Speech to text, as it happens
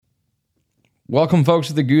Welcome, folks,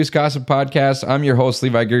 to the Goose Gossip Podcast. I'm your host,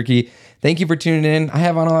 Levi Guericke. Thank you for tuning in. I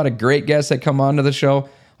have on a lot of great guests that come on to the show.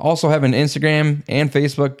 Also have an Instagram and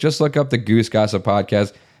Facebook. Just look up the Goose Gossip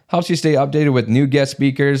Podcast. Helps you stay updated with new guest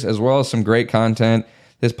speakers as well as some great content.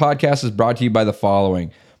 This podcast is brought to you by the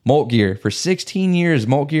following. Molt Gear. For 16 years,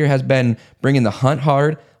 Molt Gear has been bringing the hunt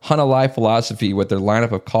hard, hunt alive philosophy with their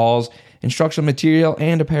lineup of calls, instructional material,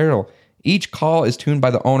 and apparel. Each call is tuned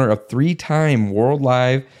by the owner of 3-time World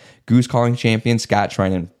Live Goose calling champion Scott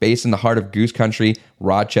Trinan, based in the heart of Goose Country,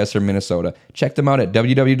 Rochester, Minnesota. Check them out at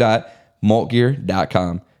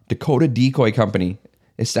www.moltgear.com. Dakota Decoy Company.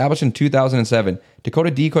 Established in 2007,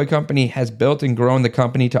 Dakota Decoy Company has built and grown the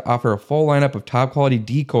company to offer a full lineup of top quality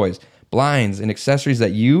decoys, blinds, and accessories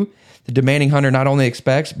that you, the demanding hunter, not only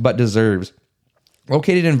expects, but deserves.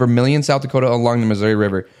 Located in Vermilion, South Dakota along the Missouri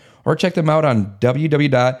River. Or check them out on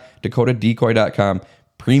www.dakotadecoy.com.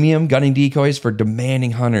 Premium gunning decoys for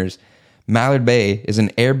demanding hunters. Mallard Bay is an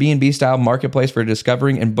Airbnb-style marketplace for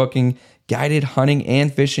discovering and booking guided hunting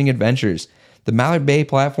and fishing adventures. The Mallard Bay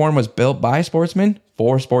platform was built by sportsmen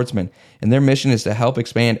for sportsmen, and their mission is to help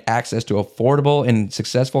expand access to affordable and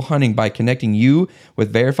successful hunting by connecting you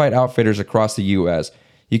with verified outfitters across the U.S.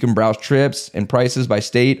 You can browse trips and prices by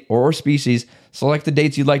state or species, select the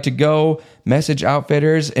dates you'd like to go, message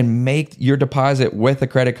outfitters, and make your deposit with a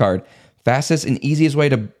credit card. Fastest and easiest way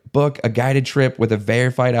to book a guided trip with a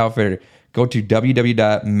verified outfitter. Go to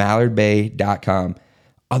www.mallardbay.com.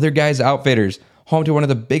 Other Guys Outfitters, home to one of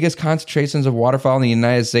the biggest concentrations of waterfowl in the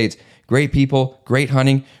United States. Great people, great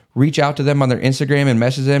hunting. Reach out to them on their Instagram and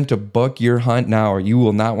message them to book your hunt now, or you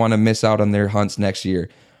will not want to miss out on their hunts next year.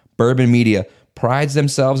 Bourbon Media prides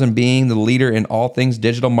themselves in being the leader in all things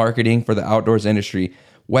digital marketing for the outdoors industry.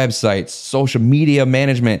 Websites, social media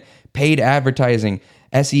management, paid advertising,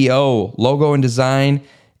 SEO, logo and design,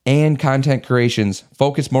 and content creations.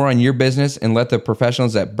 Focus more on your business and let the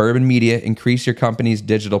professionals at Bourbon Media increase your company's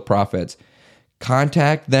digital profits.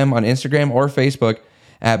 Contact them on Instagram or Facebook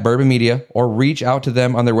at Bourbon Media, or reach out to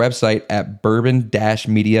them on their website at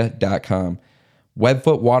bourbon-media.com.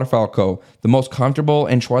 Webfoot Waterfowl Co., the most comfortable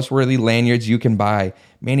and trustworthy lanyards you can buy.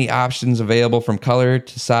 Many options available from color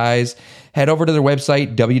to size. Head over to their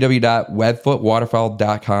website,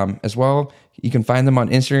 www.webfootwaterfowl.com. As well, you can find them on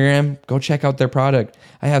Instagram. Go check out their product.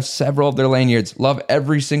 I have several of their lanyards. Love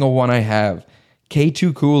every single one I have.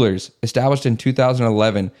 K2 Coolers, established in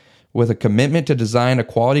 2011, with a commitment to design a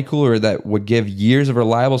quality cooler that would give years of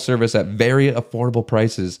reliable service at very affordable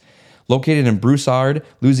prices. Located in Broussard,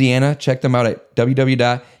 Louisiana, check them out at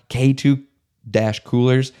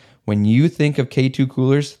www.k2-coolers. When you think of K2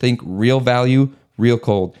 Coolers, think real value, real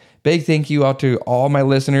cold. Big thank you out to all my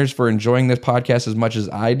listeners for enjoying this podcast as much as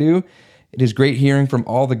I do. It is great hearing from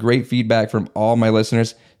all the great feedback from all my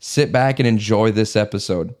listeners. Sit back and enjoy this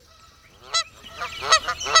episode.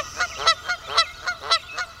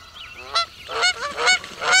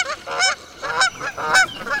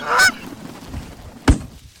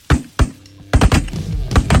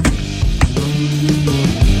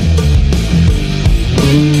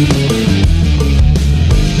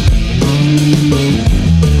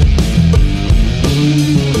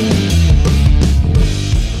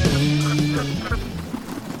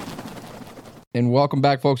 And welcome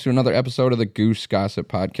back, folks, to another episode of the Goose Gossip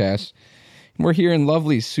Podcast. We're here in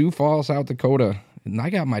lovely Sioux Falls, South Dakota, and I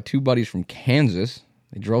got my two buddies from Kansas.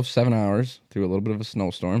 They drove 7 hours through a little bit of a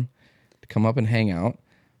snowstorm to come up and hang out.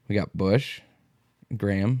 We got Bush,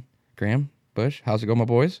 Graham, Bush. How's it going, my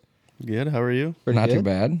boys? Good. How are you? Not too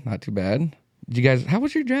bad. Not too bad. Did you guys? How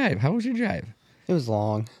was your drive? It was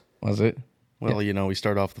long. Was it? Well, you know, we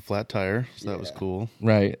started off the flat tire, so that was cool.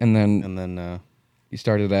 Right, and then you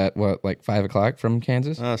started at what, like 5 o'clock from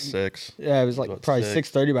Kansas? 6. Yeah, it was like About probably 6.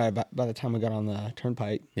 6:30 by the time we got on the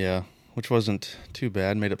turnpike. Yeah, which wasn't too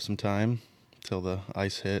bad. Made up some time till the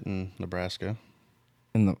ice hit in Nebraska.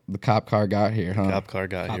 And the cop car got here, huh? Cop car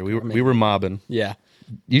got here. We were mobbing. Yeah.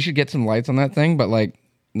 You should get some lights on that thing, but like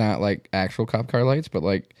not like actual cop car lights, but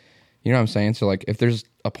like, you know what I'm saying? So like if there's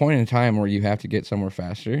a point in time where you have to get somewhere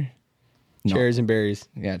faster. Cherries and berries.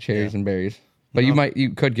 Yeah, cherries and berries. But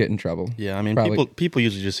you could get in trouble. Yeah, I mean, people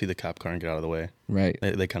usually just see the cop car and get out of the way. Right.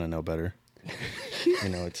 They kind of know better. You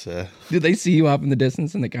know, it's... Do they see you off in the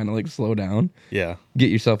distance and they kind of like slow down? Yeah. Get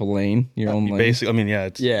yourself a lane, your own lane? Basically, I mean,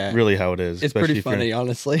 it's really how it is. It's pretty funny,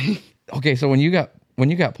 honestly. Okay, so when you got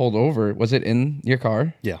pulled over, was it in your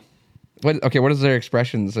car? Yeah. What is their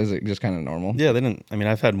expressions? Is it just kind of normal? Yeah, they didn't... I mean,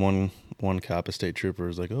 I've had one cop, a state trooper,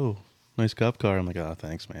 was like, oh... nice cop car. I'm like, oh,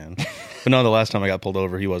 thanks, man. But no, the last time I got pulled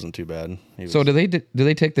over, he wasn't too bad. So do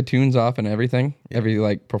they take the tunes off and everything? Yeah. Every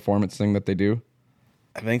like performance thing that they do?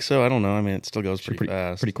 I think so. I don't know. I mean, it still goes pretty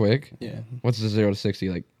fast. Pretty quick. Yeah. What's the 0 to 60?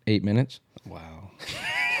 Like 8 minutes? Wow.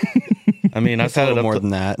 I mean, I've It's a had it little up more to, than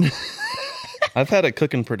that. I've had it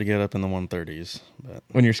cooking pretty good up in the 130s. But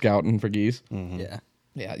When you're scouting for geese? Yeah.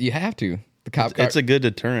 Yeah, you have to. The cop car. it's a good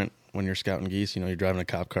deterrent when you're scouting geese. You know, you're driving a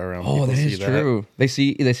cop car around. Oh, people that see is true. They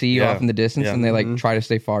see you Yeah. off in the distance, Yeah. and they like try to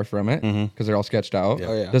stay far from it because they're all sketched out. Yeah.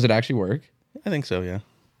 Oh, yeah. Does it actually work? I think so. Yeah.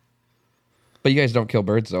 But you guys don't kill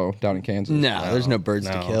birds though down in Kansas. No, there's no birds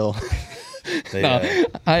to No. kill. They, No,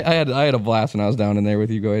 I had a blast when I was down in there with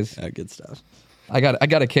you guys. Good stuff. I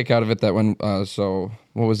got a kick out of it that when so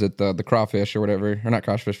what was it the crawfish or whatever, or not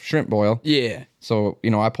crawfish, shrimp boil. Yeah. So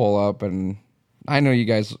I pull up, and I know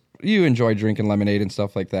you enjoy drinking lemonade and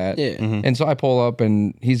stuff like that. Yeah. And so I pull up,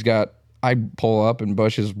 and I pull up, and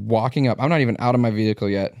Bush is walking up. I'm not even out of my vehicle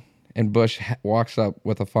yet, and Bush walks up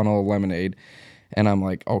with a funnel of lemonade, and I'm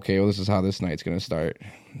like, okay, well, this is how this night's gonna start.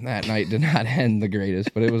 That night did not end the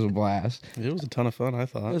greatest, but it was a blast. it was a ton of fun. I It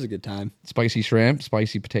thought. was a good time. Spicy shrimp,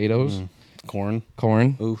 spicy potatoes, Corn.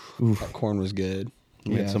 corn. Oof. That corn was good.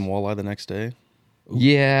 We had Yeah. some walleye the next day.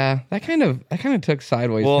 Yeah, that kind of took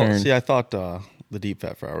sideways Well, turn. see, I thought the deep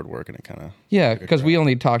fat fryer would work, and it kind of. Yeah, because we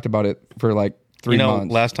only talked about it for like 3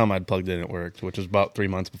 months. Last time I'd plugged in, it worked, which was about 3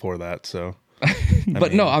 months before that. So.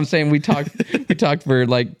 But no, I'm saying we talked for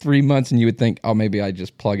like 3 months, and you would think, oh, maybe I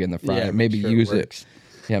just plug in the fryer, Yeah, make maybe sure it use it. works.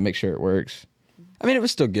 Yeah, make sure it works. I mean, it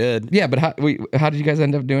was still good. Yeah, but how did you guys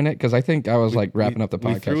end up doing it? Because I think I was like wrapping up the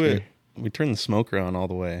We podcast. threw here. it. We turned the smoker on all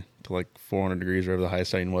the way to like 400 degrees, wherever the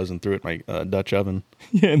highest setting was, and threw it in my Dutch oven.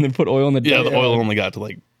 Yeah, and then put oil in the. Yeah, the oil only got to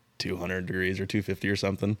like 200 degrees or 250 or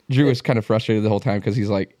something. Drew was kind of frustrated the whole time because he's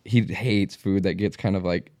like he hates food that gets kind of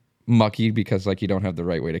like mucky because like you don't have the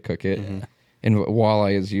right way to cook it. Mm-hmm. And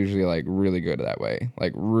walleye is usually like really good that way,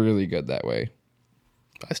 like really good that way.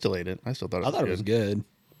 I still ate it. I still thought it I was thought good. it was good.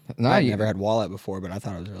 Now I've you, never had walleye before, but I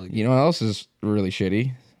thought it was really good. you know what else is really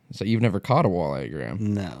shitty? It's that you've never caught a walleye,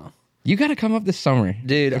 Graham. No. You got to come up this summer,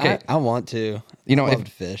 Dude, Okay, I want to. You know, I love if-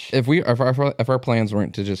 to fish. if our plans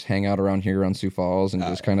weren't to just hang out around here on Sioux Falls and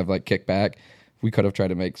just kind of like kick back, we could have tried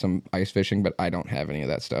to make some ice fishing. But I don't have any of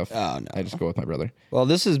that stuff. Oh, no. I just go with my brother. Well,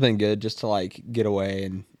 this has been good just to like get away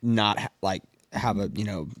and not have a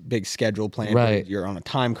big schedule plan. where Right. You're on a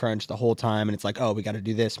time crunch the whole time, and it's like, oh, we got to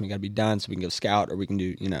do this, and we got to be done, so we can go scout, or we can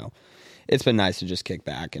do. It's been nice to just kick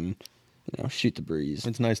back and shoot the breeze.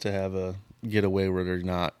 It's nice to have a getaway where they're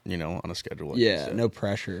not, on a schedule. Like you Yeah, said. no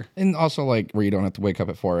pressure. And also like where you don't have to wake up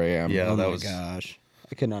at 4 a.m. Yeah, Oh that my was. gosh,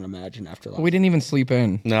 I could not imagine after that. We didn't even sleep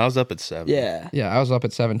in. No, I was up at 7. Yeah, Yeah, I was up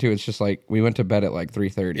at 7 too. It's just like we went to bed at like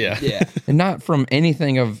 3:30. Yeah. yeah, And not from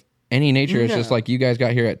anything of any nature. It's just No. like you guys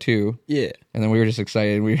got here at 2. yeah. And then we were just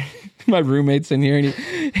excited. My roommate's in here, and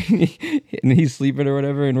and he's sleeping or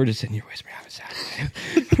whatever, and we're just sitting here whispering, "I'm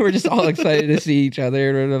excited." We're just all excited to see each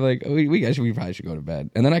other, and I'm like, we probably should go to bed.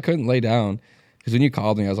 And then I couldn't lay down because when you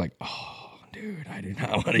called me, I was like, oh, dude, I do not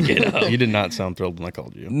want to get up. You did not sound thrilled when I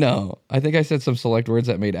called you. No, I think I said some select words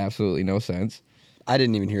that made absolutely no sense. I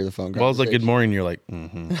didn't even hear the phone call. Well, I was like, good morning. You're like,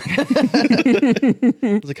 mm-hmm.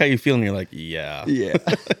 I was like, how you feeling? You're like, yeah. Yeah,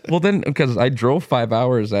 Well, then because I drove 5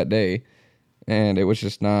 hours that day, and it was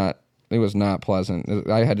just not. It was not pleasant.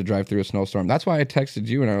 I had to drive through a snowstorm. That's why I texted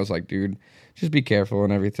you, and I was like, dude, just be careful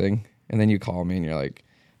and everything. And then you call me, and you're like,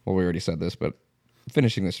 well, we already said this, but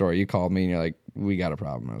finishing the story, you called me, and you're like, we got a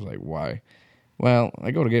problem. I was like, why? Well,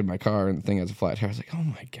 I go to get in my car, and the thing has a flat tire. I was like, oh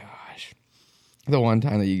my gosh. The one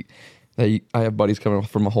time I have buddies coming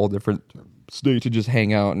from a whole different state to just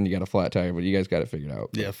hang out, and you got a flat tire, but you guys got it figured out.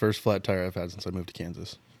 Yeah, first flat tire I've had since I moved to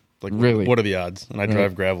Kansas. Like, Really? What are the odds? And I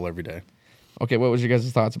drive gravel every day. Okay, what was your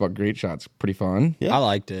guys' thoughts about Great Shots? Pretty fun. Yeah. I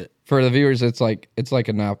liked it. For the viewers, it's like a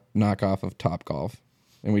knockoff of Top Golf,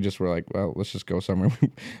 and we just were like, well, let's just go somewhere.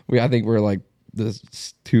 I think we're like the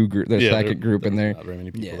second group in there. Not very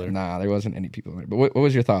many people Yeah. there. Nah, there wasn't any people in there. But what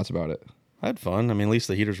was your thoughts about it? I had fun. I mean, at least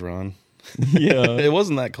the heaters were on. Yeah, It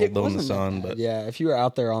wasn't that cold though in the wasn't that sun, bad. but Yeah, if you were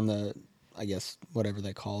out there on the, I guess whatever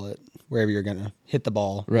they call it, wherever you're gonna hit the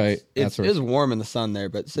ball, right. It was warm in the sun there,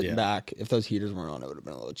 but sitting Yeah. back, if those heaters weren't on, it would have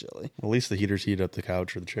been a little chilly. at least the heaters heat up the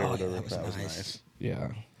couch or the chair or Oh, yeah, whatever. that was That was nice. nice. Yeah.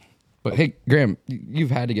 But hey, Graham, you've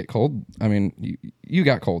had to get cold. I mean, you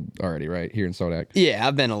got cold already, right? Here in Sodak. Yeah,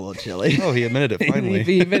 I've been a little chilly. Oh, he admitted it finally.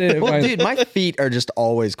 He admitted it Well, finally. dude, my feet are just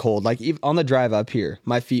always cold. Like even on the drive up here,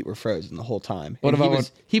 my feet were frozen the whole time. What And about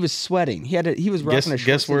he was sweating? He was rocking a short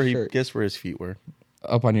guess where shirt. guess where his feet were.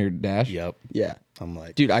 Up on your dash. Yep. Yeah, I'm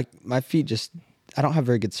like, dude, my feet just I don't have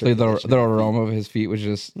very good The, circulation. the aroma of his feet was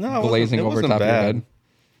just No, it wasn't- blazing it over wasn't top of your bad. head.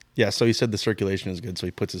 yeah. So he said the circulation is good, so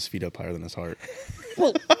he puts his feet up higher than his heart.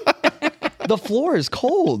 Well, the floor is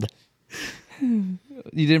cold. You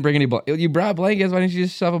didn't bring any you brought blankets. Why didn't you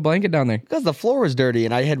just shove a blanket down there? Because the floor was dirty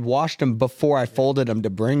and I had washed them before I folded them to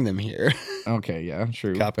bring them here. Okay, yeah,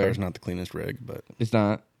 true. Cop fair. car's not the cleanest rig, but It's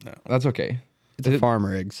not. No. That's okay. It's a farm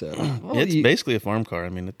rig, so. Well, it's basically a farm car. I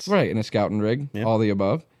mean, it's right, and a scouting rig, Yeah. all the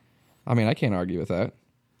above. I mean, I can't argue with that.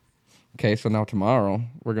 Okay, so now tomorrow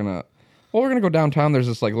we're gonna go downtown. There's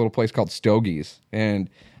this like little place called Stogie's, and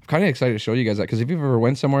I'm kind of excited to show you guys that because if you've ever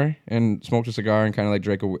went somewhere and smoked a cigar and kind of like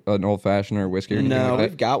drank an old fashioned or whiskey or anything No, like we've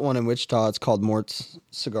that, got one in Wichita. It's called Mort's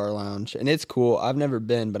Cigar Lounge, and it's cool. I've never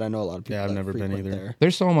been, but I know a lot of people. Yeah, I've that never been frequent either. There.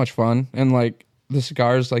 they're so much fun, and like the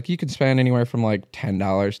cigars, like you can spend anywhere from like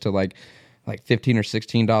 $10 to like $15 or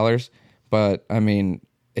 $16, but I mean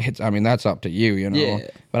that's up to you, you know. Yeah.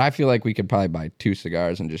 But I feel like we could probably buy 2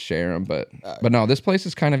 cigars and just share them. But no, this place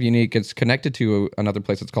is kind of unique. It's connected to another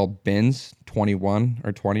place that's called Bins 21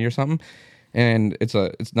 or 20 or something, and it's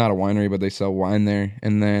not a winery, but they sell wine there.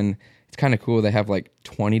 And then it's kind of cool. They have like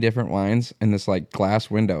 20 different wines in this like glass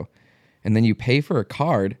window, and then you pay for a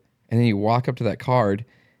card, and then you walk up to that card,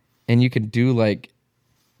 and you can do like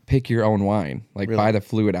pick your own wine, like Really? buy the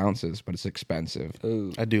fluid ounces, but it's expensive.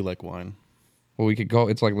 Ooh. I do like wine. Well, we could go.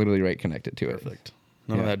 It's like literally right connected to it. Perfect.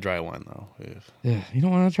 None of Yeah. that dry wine though. Ugh. Yeah, you don't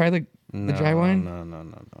want to try the dry wine.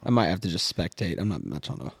 No. I might have to just spectate. I'm not much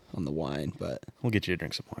on the wine, but We'll get you to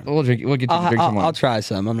drink some wine. We'll get you to drink some wine. I'll try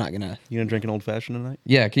some. I'm not gonna. You gonna drink an old fashioned tonight?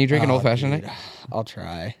 Yeah, can you drink an Oh, old fashioned dude, tonight? I'll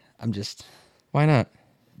try. I'm just, Why not?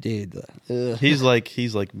 dude. Ugh. He's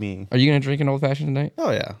like me. Are you gonna drink an old fashioned tonight? Oh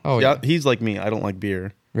yeah. Oh, yeah. He's like me. I don't like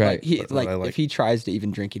beer, Right. Like, But I like- if he tries to even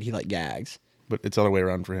drink it, he like gags. but it's the other way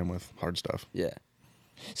around for him with hard stuff. Yeah.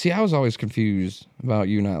 See, I was always confused about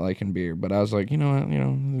you not liking beer, but I was like, you know what,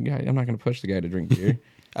 the guy, I'm not gonna push the guy to drink beer.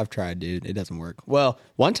 I've tried, dude. It doesn't work. Well,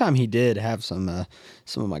 one time he did have some of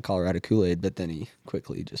my Colorado Kool-Aid, but then he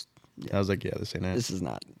quickly just I was like, yeah, this ain't it. this is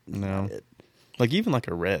not No. not it. Like even like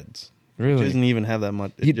a Reds. It Really? doesn't even have that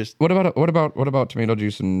much. It You- just what about tomato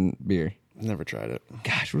juice and beer? never tried it.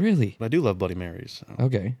 Gosh, really? But I do love Bloody Marys. So.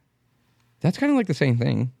 Okay, that's kind of like the same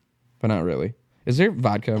thing, but not really. Is there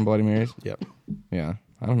vodka in Bloody Marys? Yep. Yeah,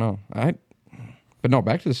 I don't know. But no,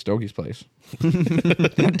 back to the Stogie's place.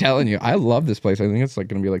 I'm telling you, I love this place. I think it's like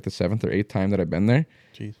going to be like the 7th or 8th time that I've been there.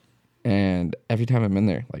 Jeez. And every time I've been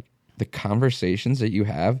there, like the conversations that you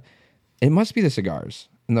have, it must be the cigars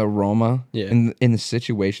and the aroma Yeah. in the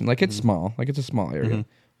situation. Like it's small, like it's a small area.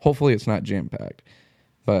 Hopefully it's not jam packed,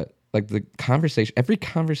 but like the conversation, every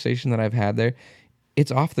conversation that I've had there,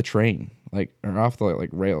 it's off the train, like or off the like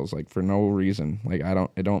rails, like for no reason. Like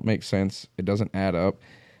it don't make sense. It doesn't add up,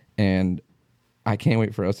 and I can't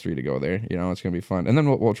wait for us 3 to go there. You know, it's gonna be fun, and then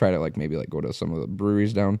we'll try to like maybe like go to some of the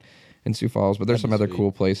breweries down in Sioux Falls. But there's some other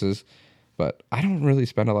cool places. But I don't really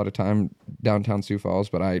spend a lot of time downtown Sioux Falls.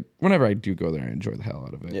 But whenever I do go there, I enjoy the hell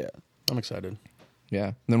out of it. Yeah. I'm excited. Yeah.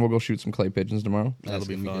 And then we'll go shoot some clay pigeons tomorrow. That'll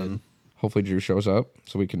be gonna be fun. Hopefully Drew shows up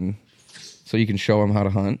so you can show him how to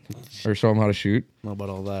hunt or show him how to shoot. Know about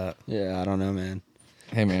all that. Yeah, I don't know, man.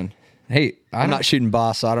 Hey man. Hey, I'm not shooting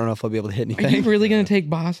boss, so I don't know if I'll be able to hit Are anything. you really gonna take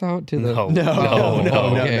Boss out to the? No.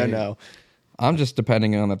 No. I'm just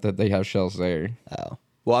depending on that they have shells there. Oh.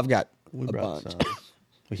 Well, I've got We a brought bunch. some.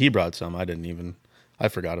 He brought some. I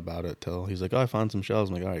forgot about it till he's like, oh, I found some shells.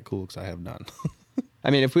 I'm like, all right, cool, because I have none. I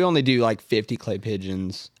mean, if we only do like 50 clay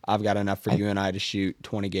pigeons, I've got enough for you and I to shoot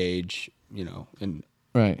 20 gauge, and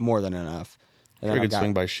Right. more than enough. And then Very I've good got-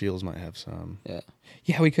 swing by Shields might have some. Yeah.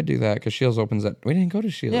 Yeah, we could do that because Shields opens that. We didn't go to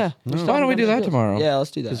Shields. Yeah. So why don't we do that tomorrow? Yeah,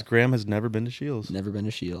 let's do Because that. Graham has never been to Shields. Never been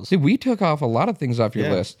to Shields. Dude, we took off a lot of things off your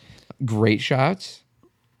Yeah. list. Great shots.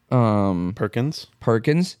 Perkins,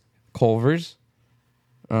 Perkins, Culver's,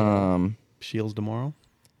 Shields tomorrow.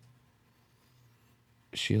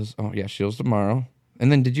 Shields. Oh yeah, Shields tomorrow.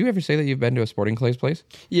 And then, did you ever say that you've been to a Sporting Clays place?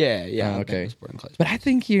 Yeah. Oh, I've been okay. to Sporting Clays. But I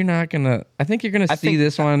think you're not gonna. I think you're gonna see think-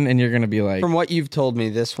 this one, and you're gonna be like, From what you've told me,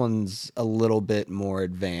 this one's a little bit more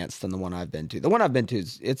advanced than the one I've been to. The one I've been to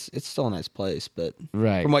is it's still a nice place, but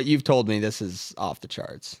right. from what you've told me, this is off the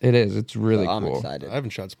charts. It is. It's really So I'm cool. excited. I haven't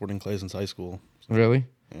shot sporting clays since high school. Really.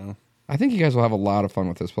 Yeah. I think you guys will have a lot of fun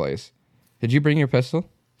with this place. Did you bring your pistol?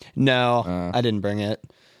 No, I didn't bring it.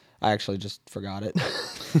 I actually just forgot it.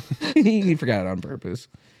 You forgot it on purpose.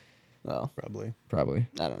 Well, Probably.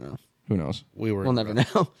 I don't know. Who knows? We'll never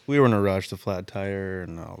know. We were in a rush, the flat tire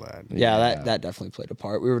and all that. Yeah, that definitely played a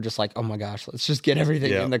part. We were just like, oh my gosh, let's just get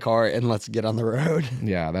everything Yeah. in the car and let's get on the road.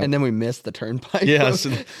 Yeah. That, And then we missed the turnpike. Yeah.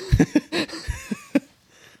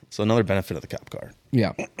 So another benefit of the cop car.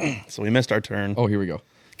 yeah. So we missed our turn. Oh, here we go.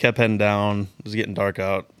 Kept heading down. It was getting dark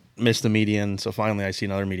out. Missed the median. So finally I see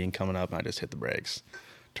another median coming up and I just hit the brakes.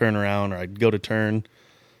 Turn around, or I'd go to turn.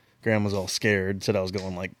 Graham was all scared. Said I was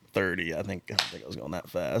going like 30. I don't think I was going that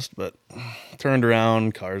fast, but turned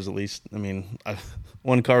around. Cars, at least. I mean,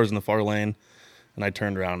 one car was in the far lane, and I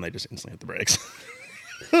turned around, and they just instantly hit the brakes.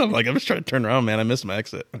 I'm like, I'm just trying to turn around, man. I missed my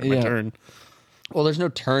exit. My turn. Well, there's no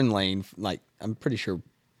turn lane. Like, I'm pretty sure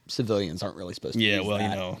civilians aren't really supposed to use Well,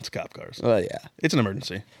 that. it's cop cars. Well, yeah. It's an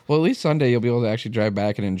emergency. Well, at least Sunday you'll be able to actually drive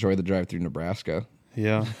back and enjoy the drive through Nebraska.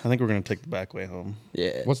 Yeah, I think we're going to take the back way home.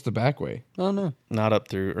 Yeah. What's the back way? Oh, no. Not up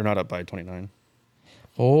by 29.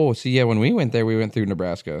 Oh, see, yeah, when we went there, we went through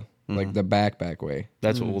Nebraska. Like the back way.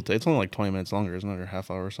 That's what we'll take. It's only like 20 minutes longer, isn't it? Or a half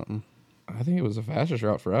hour or something. I think it was the fastest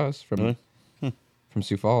route for us from Really? from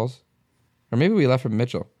Sioux Falls. Or maybe we left from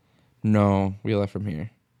Mitchell. No, we left from here.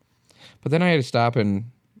 But then I had to stop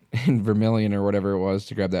in Vermilion or whatever it was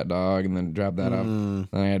to grab that dog and then drop that off. Then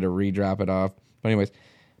I had to re-drop it off. But anyways,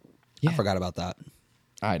 I forgot about that.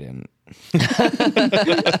 I didn't.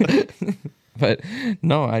 But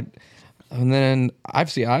no, and then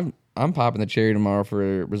I'm popping the cherry tomorrow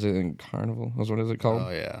for Brazilian Carnival. What is it called? Oh,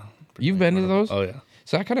 yeah. You've been to those? Oh, yeah.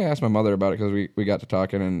 So I kind of asked my mother about it because we got to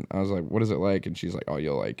talking, and I was like, "What is it like?" And she's like, "Oh,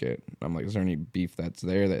 you'll like it." I'm like, "Is there any beef that's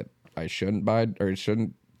there that I shouldn't buy or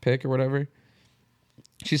shouldn't pick or whatever?"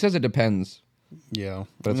 She says it depends. Yeah.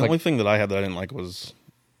 But it's the like- only thing that I had that I didn't like was,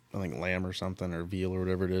 I think, lamb or something, or veal or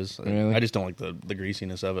whatever it is. Really? I just don't like the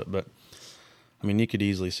greasiness of it. But, I mean, you could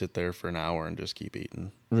easily sit there for an hour and just keep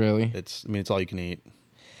eating. Really? It's all you can eat.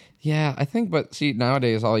 Yeah, I think. But see,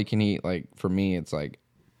 nowadays all you can eat. Like for me, it's like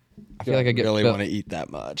I feel like I get really filled- want to eat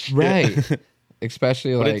that much. right.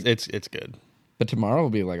 Especially But like it's good. But tomorrow will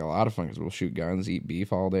be like a lot of fun because we'll shoot guns, eat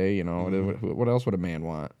beef all day. You know, what else would a man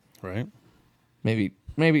want? Right? Maybe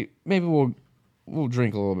we'll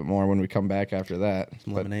drink a little bit more when we come back after that.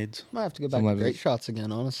 Some But lemonades. Might have to go back to Sometimes Great it's- Shots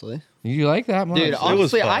again, honestly. you like that much? Dude,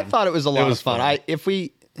 honestly, I fun. thought it was a lot was of fun. fun. If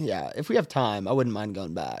we have time, I wouldn't mind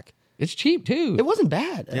going back. It's cheap too. It wasn't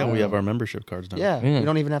bad. Yeah, we have our membership cards now. Yeah, Yeah. we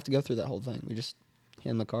don't even have to go through that whole thing. We just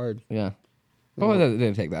hand the card. Yeah. Oh, that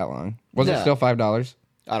didn't take that long. Was it Yeah. still $5?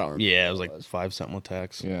 I don't remember. Yeah, it was like 5 something with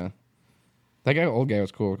tax. Yeah. That old guy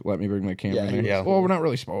was cool. Let me bring my camera Yeah, in he there. was Well, we're not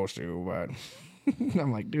really supposed to, but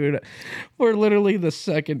I'm like, dude, we're literally the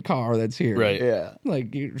second car that's here. Right. Yeah.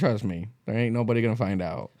 Like, you trust me, there ain't nobody gonna find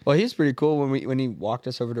out. Well, he's pretty cool when he walked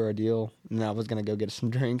us over to our deal, and I was gonna go get us some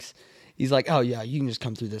drinks. He's like, "Oh yeah, you can just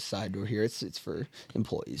come through this side door here. It's for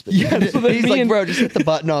employees." But Yeah, so then he's me like, and- "Bro, just hit the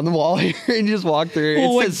button on the wall here and just walk through.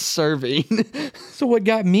 Well, It like- says serving." So what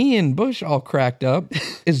got me and Bush all cracked up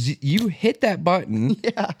is you hit that button,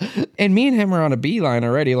 Yeah. and me and him are on a beeline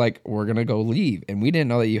already. Like, we're gonna go leave, and we didn't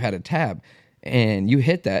know that you had a tab. And you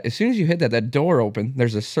hit that. As soon as you hit that, that door opened.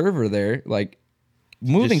 There's a server there, like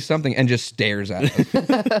moving something, and just stares at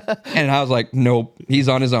us. And I was like, "Nope, he's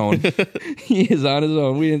on his own. He is on his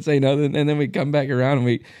own." We didn't say nothing, and then we come back around and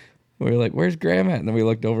we were like, "Where's Graham at?" And then we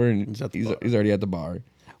looked over, and He's at the he's bar. already at the bar.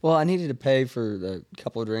 Well, I needed to pay for the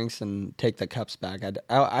couple of drinks and take the cups back.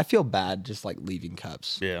 I feel bad just like leaving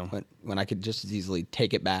cups. Yeah. When I could just as easily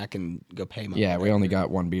take it back and go pay my. Yeah, we only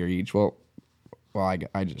got one beer each. Well,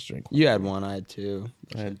 I just drank. You had one. I had two.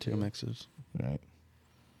 I had 2 mixes. Right.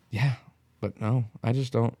 Yeah, but no, I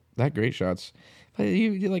just don't. That Great Shots. But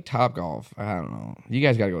you like Top Golf. I don't know. You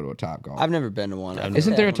guys got to go to a Top Golf. I've never been to one.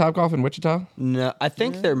 Isn't there a Top Golf in Wichita? No, I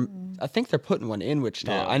think they're putting one in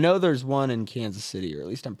Wichita. Yeah. I know there's one in Kansas City, or at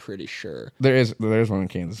least I'm pretty sure. There's one in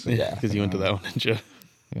Kansas City. Yeah. Because you went to that one, didn't you?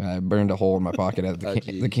 Yeah, I burned a hole in my pocket at Oh,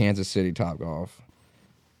 geez. the Kansas City Top Golf.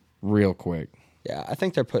 Real quick. Yeah, I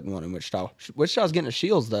think they're putting one in Wichita. Wichita's getting a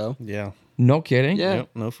Shields though. Yeah. No kidding? Yeah. Yep,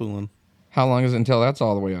 no fooling. How long is it until that's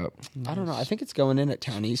all the way up? I don't know. I think it's going in at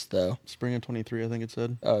Town East though. Spring of 23, I think it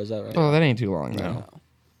said. Oh, is that right? Oh, that ain't too long now.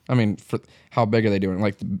 I mean, for how big are they doing?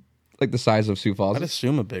 Like the size of Sioux Falls? I'd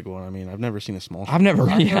assume a big one. I mean, I've never seen a small. I've never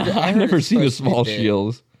it's seen a supposed to be small big.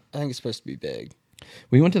 Shields. I think it's supposed to be big.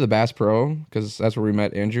 We went to the Bass Pro because that's where we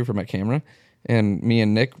met Andrew from my camera, and me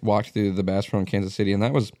and Nick walked through the Bass Pro in Kansas City, and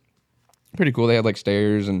that was pretty cool. They had like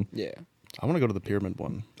stairs, and Yeah, I want to go to the Pyramid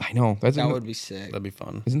one. I know that's that would be sick. That'd be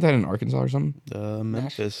fun. isn't that in Arkansas or something?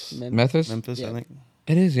 Memphis. Memphis? Memphis, Yeah. I think.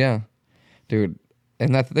 It is, yeah, dude.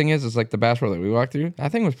 And that thing is, it's like the Bass Pro that we walked through.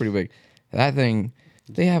 That thing was pretty big. That thing,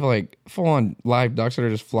 they have like full on live ducks that are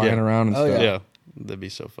just flying Yeah. around and Oh, stuff. Yeah. That'd be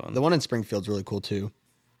so fun. The one in Springfield's really cool too.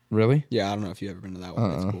 Really? Yeah, I don't know if you've ever been to that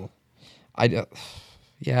one. It's cool.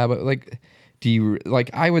 Yeah, but like, do you like?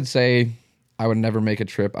 I would say I would never make a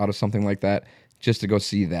trip out of something like that just to go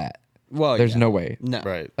see that. Well, There's yeah. no way. No.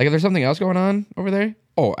 Right. Like, if there's something else going on over there,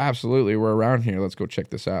 oh, absolutely, we're around here. Let's go check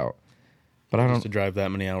this out. But I Just don't. to drive that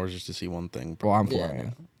many hours just to see one thing. Well, I'm Yeah.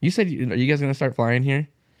 flying. You said are you guys gonna start flying here?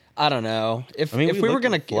 I don't know. If I mean, we were looked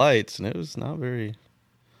gonna at flights, and it was not very.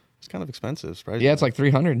 It's kind of expensive. Surprisingly. Yeah, it's like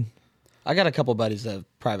 $300. I got a couple buddies that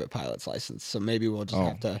have private pilot's license, so maybe we'll just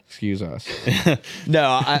have to. Excuse us.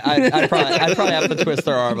 No, I'd probably have to twist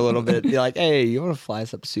their arm a little bit. Be like, hey, you want to fly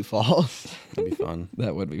us up to Sioux Falls? That'd be fun.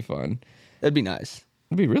 That would be fun. It'd be nice.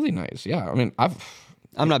 It'd be really nice. Yeah, I mean,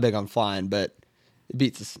 I'm not big on flying, but it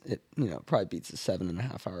beats probably beats a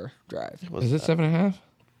 7.5 hour drive. Is it 7.5?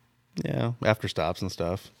 Yeah, after stops and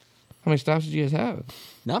stuff. How many stops did you guys have?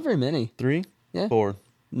 Not very many. 3? Yeah. 4?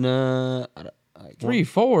 No, 3,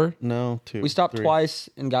 4. No, 2. we stopped 3. twice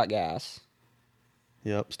and got gas.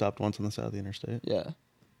 Yep, stopped once on the side of the interstate. Yeah.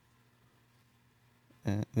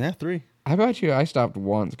 Yeah, 3. I bet you I stopped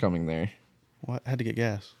once coming there. What? Had to get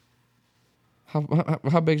gas.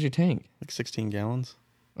 How big's your tank? Like 16 gallons.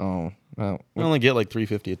 Oh, well. We only get like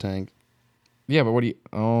 350 a tank. Yeah, but what do you?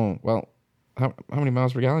 Oh, well. How many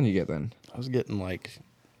miles per gallon do you get then? I was getting like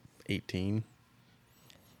 18.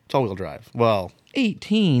 It's all-wheel drive. Well,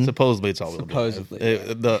 18. supposedly it's all-wheel drive.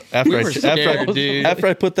 Supposedly, After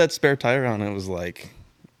I put that spare tire on, it was like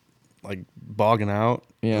bogging out.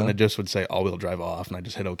 Yeah. And it just would say all-wheel drive off, and I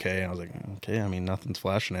just hit OK. And I was like, okay, I mean, nothing's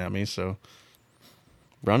flashing at me, so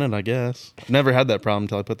run it, I guess. Never had that problem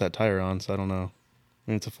until I put that tire on, so I don't know.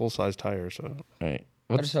 I mean, it's a full-size tire, so. Right.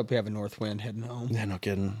 I just hope we have a north wind heading home. Yeah, no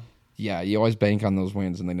kidding. Yeah, you always bank on those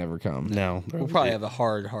winds and they never come. No. We'll probably have a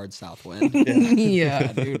hard south wind.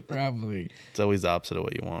 Yeah, dude, probably. It's always the opposite of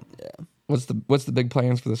what you want. Yeah. What's the big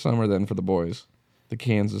plans for the summer then for the boys? The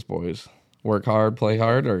Kansas boys. Work hard, play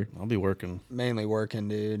hard, or I'll be working. Mainly working,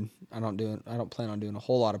 dude. I don't plan on doing a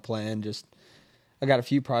whole lot of playing. Just I got a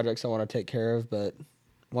few projects I want to take care of, but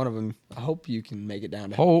one of them I hope you can make it down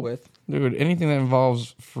to help with. Dude, anything that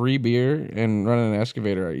involves free beer and running an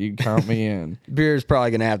excavator, you count me in. Beer is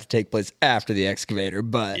probably going to have to take place after the excavator,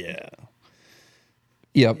 but Yeah.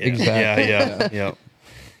 Yep, exactly. Yeah.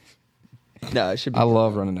 no, it should be. I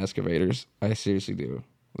love running excavators. I seriously do.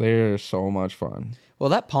 They're so much fun. Well,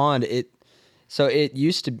 that pond, it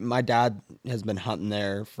used to. My dad has been hunting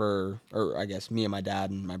there or I guess me and my dad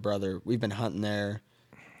and my brother, we've been hunting there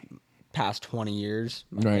past 20 years.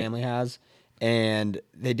 My family has, and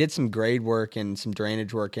they did some grade work and some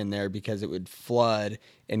drainage work in there because it would flood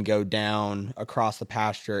and go down across the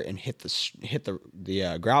pasture and hit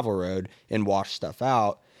the gravel road and wash stuff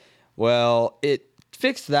out. Well, it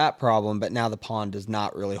fixed that problem, but now the pond does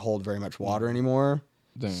not really hold very much water anymore.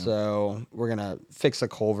 Damn. So we're gonna fix a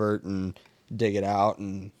culvert and dig it out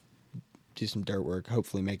and do some dirt work.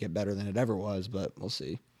 Hopefully, make it better than it ever was, but we'll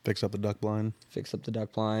see. Fix up the duck blind. Fix up the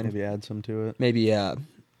duck blind. Maybe add some to it. Maybe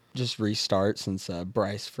just restart since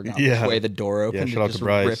Bryce forgot Yeah. the way the door opened. shout out just to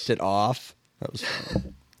Bryce. ripped it off. That was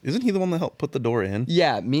fun. Isn't he the one that helped put the door in?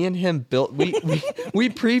 Yeah, me and him built. We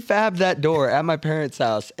prefabbed that door at my parents'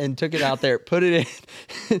 house and took it out there, put it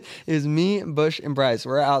in. It was me, Bush, and Bryce.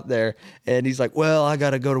 We're out there, and he's like, "Well, I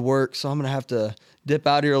gotta go to work, so I'm gonna have to dip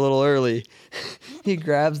out here a little early." He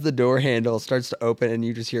grabs the door handle, starts to open, and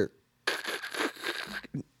you just hear.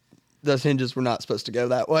 Those hinges were not supposed to go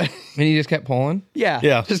that way. And you just kept pulling?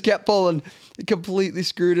 Yeah. Just kept pulling, completely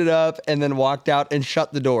screwed it up, and then walked out and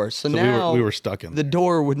shut the door. So now we were stuck in the there.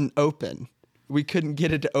 door wouldn't open. We couldn't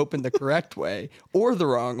get it to open the correct way or the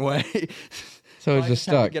wrong way. So it's I just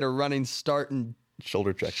had to stuck. get a running start and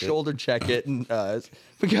shoulder check it. and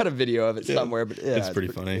we got a video of it somewhere. But yeah, It's pretty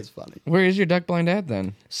funny. It's funny. Where is your duck blind at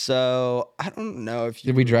then? So I don't know if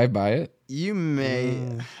Did we drive by it? you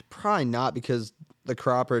may probably not because the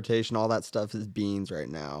crop rotation, all that stuff is beans right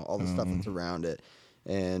now. All the stuff that's around it,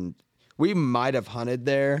 and we might have hunted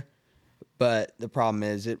there, but the problem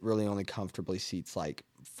is it really only comfortably seats like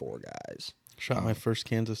 4 guys. Shot my first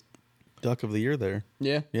Kansas duck of the year there.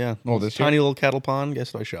 Yeah. Yeah. Oh, this tiny little cattle pond.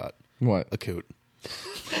 Guess what I shot? What? A coot.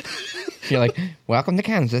 You're like, welcome to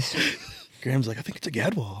Kansas. Graham's like, I think it's a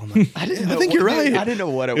gadwall. I'm like, I didn't. I know think what- you're right. I didn't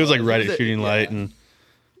know what it was. It was like right Was at it- shooting light, yeah. and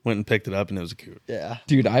went and picked it up, and it was a coot. Yeah.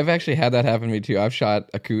 Dude, I've actually had that happen to me too. I've shot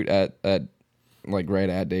a coot at like right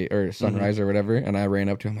at day or sunrise or whatever, and I ran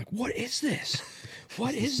up to him like, "What is this?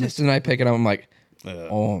 What is this?" And I pick it up. I'm like,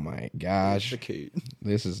 "Oh my gosh, The coot.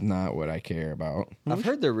 this is not what I care about." I've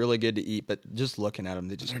heard they're really good to eat, but just looking at them,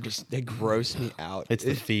 they gross me out. It's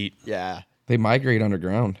the feet. Yeah. They migrate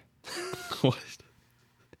underground. What?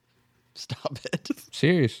 Stop it.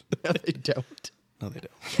 Serious. No, they don't. No, they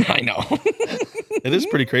don't. I know. It is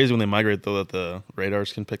pretty crazy when they migrate, though, that the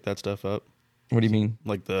radars can pick that stuff up. What do you mean?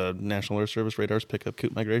 Like the National Air Service radars pick up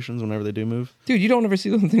coot migrations whenever they do move. Dude, you don't ever see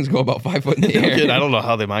those things go about 5 foot in the air. Kid, I don't know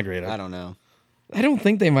how they migrate. I don't know. I don't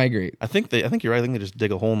think they migrate. I think you're right. I think they just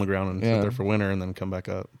dig a hole in the ground and Yeah. sit there for winter and then come back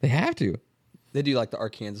up. They have to. They do like the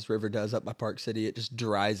Arkansas River does up by Park City. It just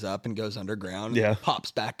dries up and goes underground. Yeah. And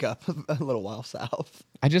pops back up a little while south.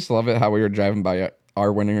 I just love it how we were driving by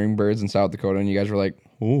our wintering birds in South Dakota, and you guys were like,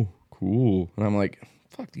 "Oh, cool," and I'm like,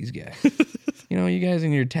 "Fuck these guys." You guys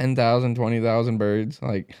and your 10,000, 20,000 birds,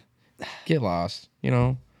 like, get lost.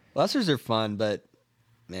 Lessers are fun, but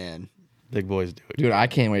man, Big boys do it. Dude, I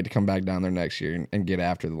can't wait to come back down there next year and get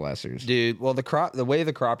after the lessers. dude. Well, the way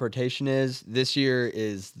the crop rotation is, this year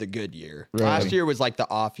is the good year. Right. Last year was like the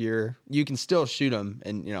off year. You can still shoot them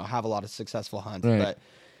and have a lot of successful hunts, Right. but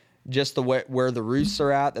just the way where the roosts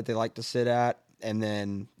are at that they like to sit at, and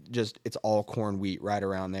then just it's all corn wheat right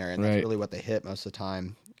around there, and that's Right. really what they hit most of the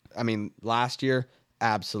time. I mean, last year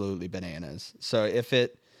absolutely bananas. So if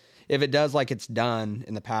it does like it's done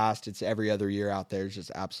in the past, it's every other year out there. It's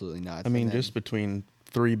just absolutely nuts. I mean, And then- just between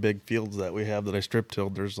 3 big fields that we have that I strip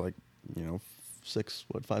tilled, there's like,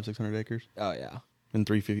 600 acres oh yeah. in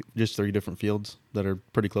 3 different fields that are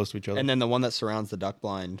pretty close to each other. And then the one that surrounds the duck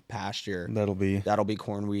blind pasture, that'll be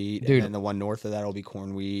corn wheat. Dude. And then the one north of that will be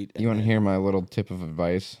corn wheat. You want to hear my little tip of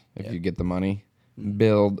advice? If you get the money,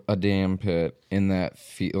 build a dam pit in that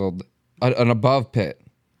field, an above pit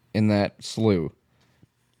in that slough.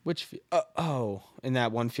 Which in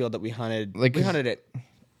that one field that we hunted, Like, we hunted it.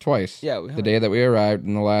 Twice. Yeah, we the hunted- day that we arrived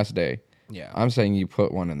and the last day. Yeah, I'm saying you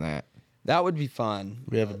put one in that. that would be fun.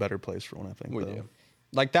 we have a better place for one, I think. We though. do.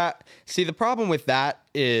 Like that. See, the problem with that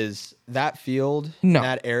is that field, No.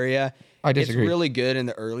 that area. I disagree. It's really good in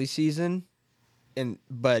the early season,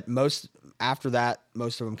 but after that,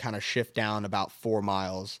 most of them kind of shift down about 4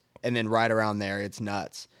 miles, and then right around there, it's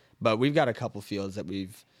nuts. But we've got a couple fields that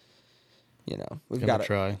we've Gotta got to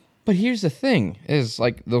try. But here's the thing: is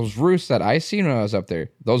like those roosts that I seen when I was up there.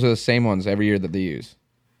 Those are the same ones every year that they use.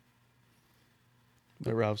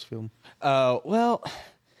 At Ralph's field. Well,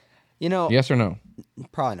 Yes or no?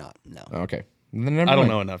 probably not. No. Okay. Then never I don't mind.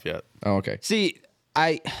 know enough yet. Oh, okay. See,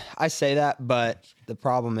 I say that, but the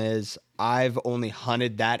problem is I've only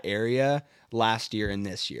hunted that area last year and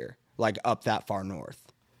this year, like up that far north.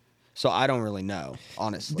 So I don't really know,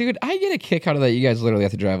 honestly. Dude, I get a kick out of that. You guys literally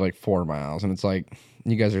have to drive like 4 miles, and it's like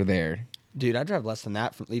you guys are there. Dude, I drive less than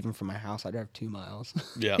that even from my house. I drive 2 miles.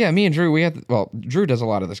 Yeah. Yeah, me and Drew, Drew does a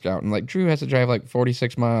lot of the scouting. Like, Drew has to drive like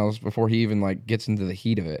 46 miles before he even like gets into the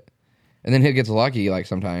heat of it. And then he gets lucky, like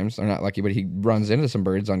sometimes, or not lucky, but he runs into some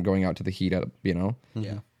birds on going out to the heat up,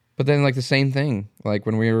 Yeah. But then like the same thing, like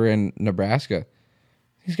when we were in Nebraska,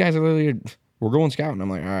 these guys are literally, we're going scouting. I'm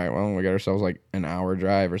like, all right, well, we got ourselves like an hour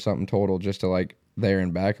drive or something total just to like there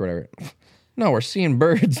and back or whatever. No, we're seeing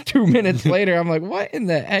birds 2 minutes later. I'm like, what in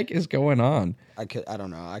the heck is going on? I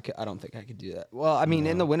don't know. I don't think I could do that. Well, I mean,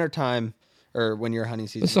 in the wintertime or when you're hunting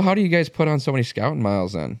season. So how do you guys put on so many scouting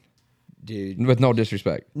miles then? Dude. With no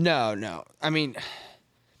disrespect. No. I mean,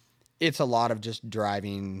 it's a lot of just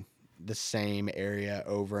driving the same area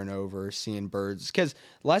over and over, seeing birds. Because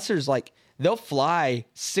lessers, like, they'll fly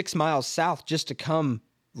 6 miles south just to come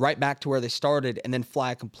right back to where they started and then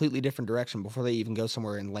fly a completely different direction before they even go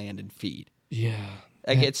somewhere and land and feed. Yeah.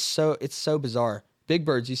 Like, it's so bizarre. Big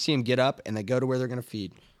birds, you see them get up and they go to where they're going to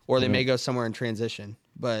feed. Or they may go somewhere in transition.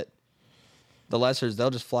 But the lessers, they'll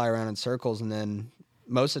just fly around in circles, and then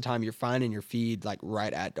most of the time you're finding your feed like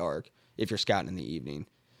right at dark if you're scouting in the evening.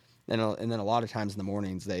 And then a lot of times in the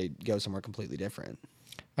mornings they go somewhere completely different.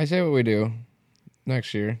 I say what we do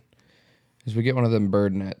next year is we get one of them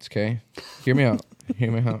bird nets, okay? Hear me out.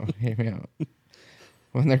 Hear me out.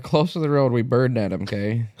 When they're close to the road, we bird net them,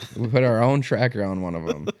 okay? We put our own tracker on one of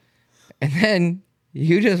them. And then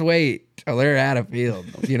you just wait till they're at a field,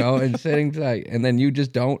 and sitting tight. And then you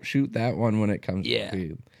just don't shoot that one when it comes to the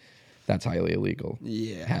field. That's highly illegal.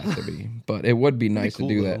 Yeah. It has to be. But it would be nice cool,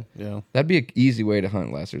 to do though. that. Yeah. That'd be an easy way to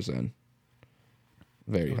hunt lessers then.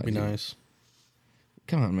 Very That'd be easy. nice.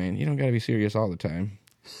 Come on, man. You don't got to be serious all the time.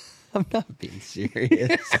 I'm not being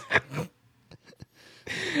serious.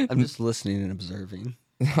 I'm just listening and observing.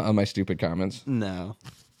 On my stupid comments. No.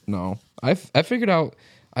 No. I figured out,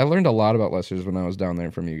 I learned a lot about lessers when I was down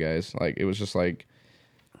there from you guys. Like, it was just like,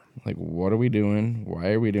 what are we doing?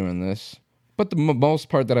 Why are we doing this? But the most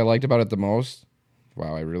part that I liked about it the most,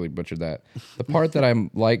 wow, I really butchered that. The part that I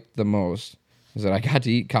liked the most is that I got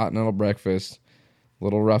to eat continental breakfast, a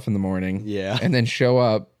little rough in the morning. Yeah. And then show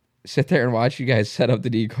up, sit there and watch you guys set up the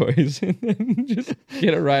decoys and then just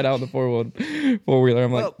get a ride out in the four-wheeler.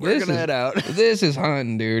 I'm like, Well, we're gonna head out. This is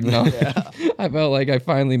hunting, dude. No. I felt like I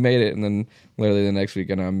finally made it, and then literally the next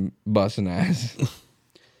weekend I'm busting ass.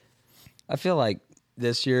 I feel like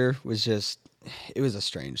this year was it was a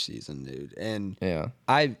strange season, dude. And Yeah.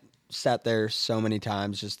 I sat there so many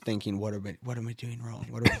times just thinking, what am I doing wrong?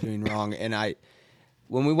 What am I doing wrong? And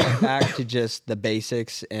when we went back to just the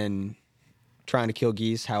basics and trying to kill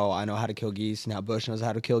geese, how I know how to kill geese and how Bush knows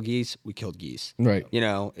how to kill geese, we killed geese. Right. You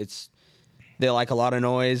know, they like a lot of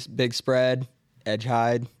noise, big spread, edge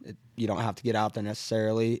hide. You don't have to get out there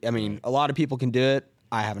necessarily. I mean, a lot of people can do it.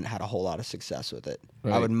 I haven't had a whole lot of success with it.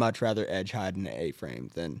 Right. I would much rather edge hide in an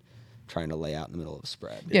A-frame than trying to lay out in the middle of a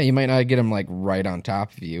spread. Yeah, you might not get them like right on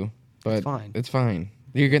top of you, but it's fine.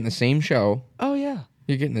 You're getting the same show. Oh, yeah.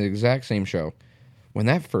 You're getting the exact same show. When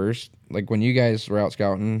that first, like when you guys were out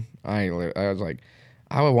scouting, I was like,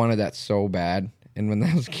 I wanted that so bad. And when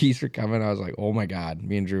those geese were coming, I was like, oh my God,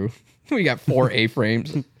 me and Drew, we got 4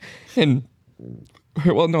 A-frames. And,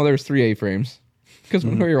 well, no, there's 3 A-frames. Because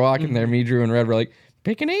when we were walking there, me, Drew, and Red were like,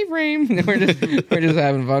 pick an A-frame. And we're just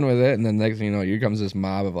having fun with it. And then next thing you know, here comes this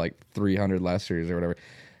mob of like 300 Lessers or whatever.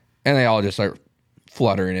 And they all just start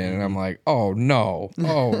fluttering in. And I'm like, oh no,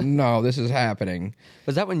 this is happening.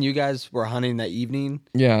 Was that when you guys were hunting that evening?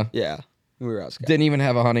 Yeah. Yeah. We were out scouting. Didn't even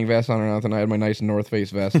have a hunting vest on or nothing. I had my nice North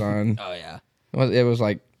Face vest on. Oh, yeah. It was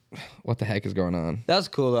like, what the heck is going on? That was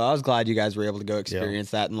cool, though. I was glad you guys were able to go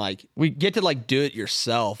experience that and, like, we get to, like, do it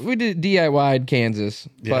yourself. We did DIY'd Kansas,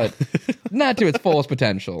 but not to its fullest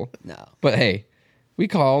potential. No. But hey, we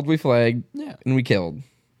called, we flagged, Yeah. and we killed.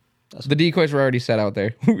 The decoys were already set out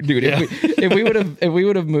there. Dude, if we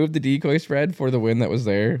would have moved the decoy spread for the wind that was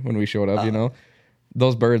there when we showed up, you know,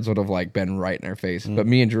 those birds would have, like, been right in our face. But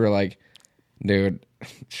me and Drew were like, dude,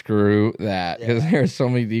 screw that. Because there are so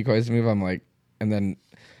many decoys to move. I'm like, and then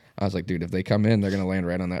I was like, dude, if they come in, they're going to land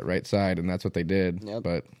right on that right side. And that's what they did. Yep.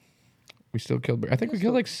 But we still killed. I think we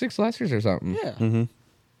killed like 6 Lessers or something. Yeah.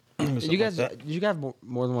 Mm-hmm. Did you guys have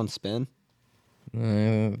more than one spin?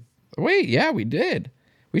 Wait, yeah, we did.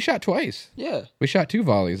 We shot twice. Yeah. We shot 2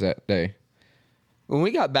 volleys that day. When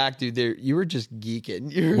we got back, dude, you were just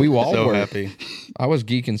geeking. We all so were. happy. I was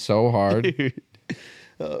geeking so hard.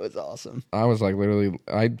 Oh, it's awesome. I was like literally,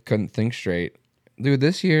 I couldn't think straight. Dude,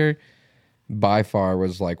 this year by far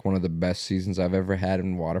was like one of the best seasons I've ever had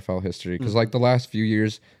in waterfowl history. Because like the last few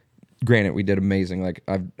years, granted, we did amazing. Like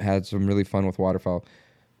I've had some really fun with waterfowl.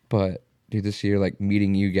 But dude, this year, like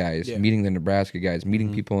meeting you guys, meeting the Nebraska guys,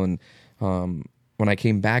 meeting people in, when I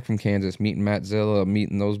came back from Kansas, meeting Matt Zilla,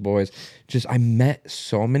 meeting those boys, just I met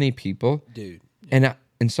so many people. Dude. And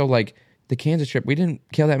so like the Kansas trip, we didn't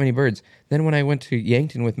kill that many birds. Then when I went to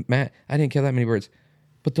Yankton with Matt, I didn't kill that many birds.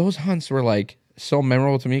 But those hunts were like so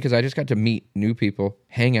memorable to me because I just got to meet new people,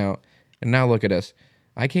 hang out, and now look at us.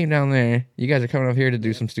 I came down there. You guys are coming up here to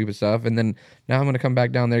do some stupid stuff, and then now I'm going to come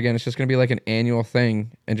back down there again. It's just going to be like an annual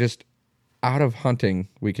thing, and just out of hunting,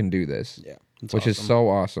 we can do this. Yeah, which is so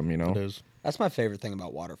awesome, you know? It is. That's my favorite thing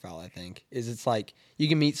about waterfowl, I think, is it's like you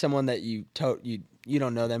can meet someone that you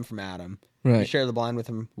don't know them from Adam. Right. You share the blind with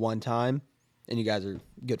them one time, and you guys are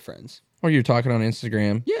good friends. Or you're talking on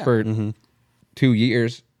Instagram for 2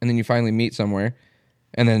 years, and then you finally meet somewhere,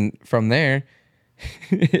 and then from there,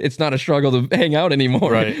 it's not a struggle to hang out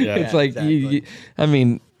anymore. Right, yeah. It's like, exactly. I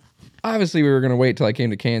mean, obviously we were going to wait till I came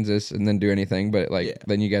to Kansas and then do anything, but like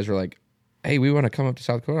then you guys were like, hey, we want to come up to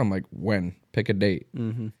South Dakota. I'm like, when? Pick a date.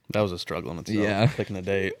 Mm-hmm. That was a struggle in itself. Yeah. Picking a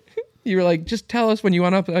date. You were like, just tell us when you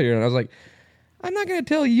want up here. And I was like, I'm not going to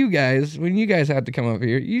tell you guys when you guys have to come up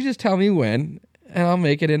here. You just tell me when, and I'll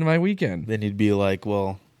make it into my weekend. Then you'd be like,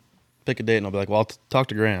 well, pick a date, and I'll be like, well, I'll talk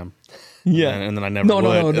to Graham. Yeah. And then I never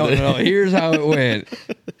would. No. Here's how it went.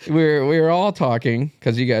 We were all talking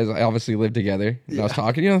because you guys obviously live together. And I was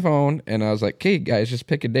talking to you on the phone, and I was like, okay, guys, just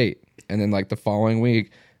pick a date. And then like the following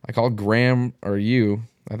week, I called Graham or you.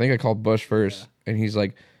 I think I called Bush first. And he's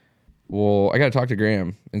like, well, I got to talk to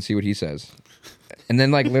Graham and see what he says. And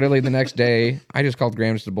then like literally the next day, I just called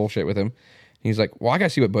Graham just to bullshit with him. He's like, well, I got to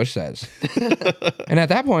see what Bush says. And at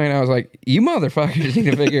that point, I was like, you motherfuckers need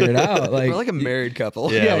to figure it out. Like, We're like a married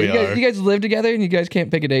couple. Yeah, you guys live together and you guys can't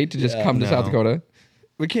pick a date to just come to South Dakota?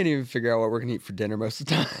 We can't even figure out what we're going to eat for dinner most of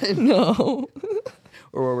the time. No.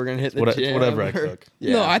 Or where we're going to hit the gym. Whatever I cook.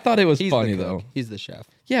 Yeah. No, I thought it was He's funny, the cook. though. He's the chef.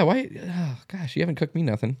 Yeah, why? Oh, gosh, you haven't cooked me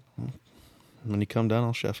nothing. When you come down,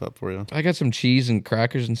 I'll chef up for you. I got some cheese and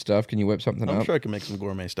crackers and stuff. Can you whip something I'm up? sure I can make some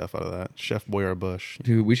gourmet stuff out of that. Chef Boyer Bush.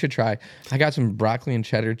 Dude, we should try. I got some broccoli and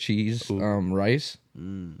cheddar cheese rice.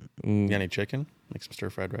 You got any chicken? Make some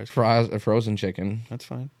stir-fried rice. Frozen chicken. That's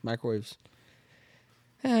fine. Microwaves.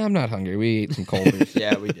 I'm not hungry. We ate some Culver's.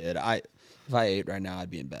 Yeah, we did. If I ate right now, I'd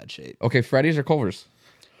be in bad shape. Okay, Freddy's or Culver's?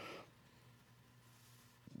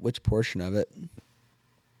 Which portion of it?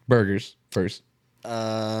 Burgers first.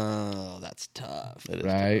 Oh, that's tough. It is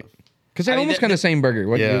Right? tough. Because they're almost kind of the same burger.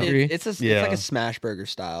 What do you agree? It's like a smash burger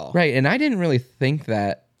style. Right, and I didn't really think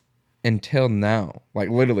that until now. Like,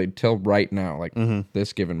 literally, till right now. Like,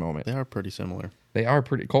 this given moment. They are pretty similar. They are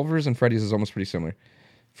pretty. Culver's and Freddy's is almost pretty similar.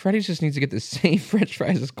 Freddy's just needs to get the same French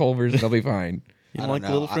fries as Culver's, and they'll be fine. You don't like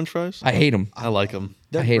the little French fries? I hate them. I like them.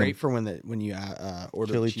 They're I hate great 'em. for when you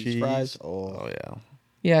order Chili cheese cheese fries. Oh yeah.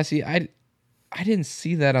 Yeah, see, I didn't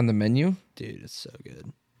see that on the menu. Dude, it's so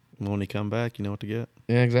good. When you come back, you know what to get.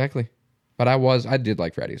 Yeah, exactly. But I did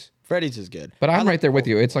like Freddy's. Freddy's is good. But I'm I right there with like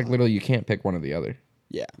you. It's like literally you can't pick one or the other.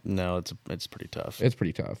 Yeah, No, it's pretty tough. It's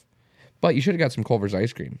pretty tough. But you should have got some Culver's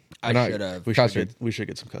ice cream. I And should have. We should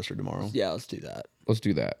get some custard tomorrow. Yeah, let's do that. Let's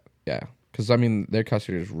do that. Yeah. Because, I mean, their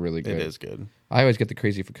custard is really good. It is good. I always get the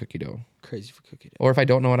crazy for cookie dough. Crazy for cookie dough. Or if I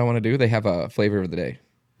don't know what I want to do, they have a flavor of the day.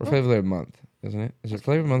 Or flavor of the month, isn't it? Is it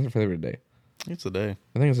flavor of the month or flavor of the day? It's a day.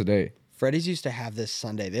 I think it's a day. Freddy's used to have this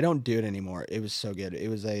sundae. They don't do it anymore. It was so good. It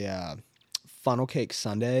was a funnel cake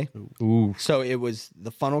sundae. Ooh. So it was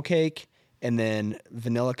the funnel cake and then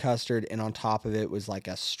vanilla custard, and on top of it was like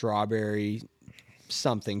a strawberry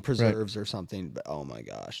something, preserves or something. But oh my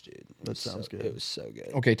gosh, dude. That sounds good. It was so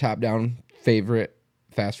good. Okay, top down favorite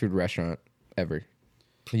fast food restaurant ever.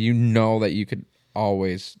 You know that you could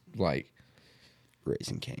always like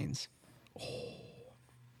Raising Cane's.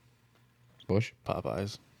 Bush.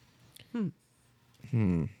 Popeyes.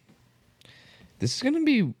 This is gonna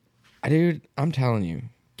be, dude. I'm telling you,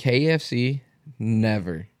 KFC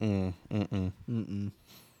never.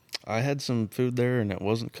 I had some food there and it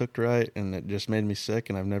wasn't cooked right and it just made me sick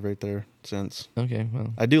and I've never ate there since. Okay,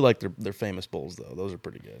 well, I do like their famous bowls though. Those are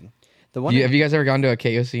pretty good. The one. have you guys ever gone to a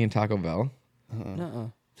KFC and Taco Bell? Nuh-uh.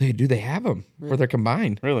 They have them where they're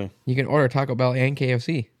combined. Really? You can order Taco Bell and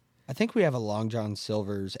KFC. I think we have a Long John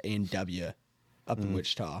Silver's A&W up in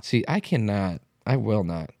Wichita. See, I will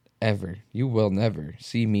not ever. You will never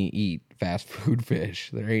see me eat fast food fish.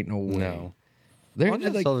 There ain't no way. No. They're Long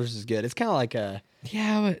John like, Silver's is good. It's kind of like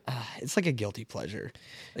yeah, but it's like a guilty pleasure.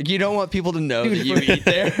 Like you don't want people to know that you eat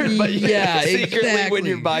there, but Yeah, secretly exactly. when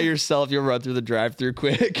you're by yourself, you'll run through the drive-through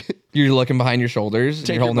quick. you're looking behind your shoulders. And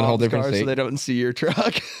Take you're your holding a whole mom's different car state. so they don't see your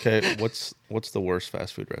truck. Okay, what's the worst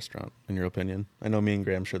fast food restaurant in your opinion? I know me and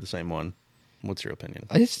Graham share the same one. What's your opinion?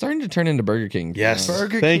 It's starting to turn into Burger King. Yes.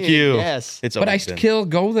 Burger Thank King, you. yes. It's But I always been. still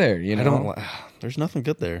go there, you know? I don't there's nothing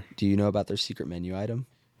good there. Do you know about their secret menu item?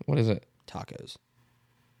 What is it? Tacos.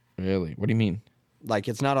 Really? What do you mean? Like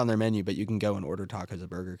it's not on their menu, but you can go and order tacos at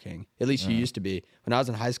Burger King. At least you used to be. When I was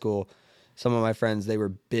in high school, some of my friends, they were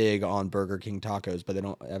big on Burger King tacos, but they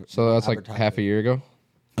don't. So that's like advertise half a it. year ago?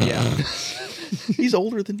 Yeah. He's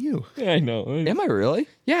older than you. Yeah, I know. Am I really?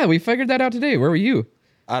 Yeah, we figured that out today. Where were you?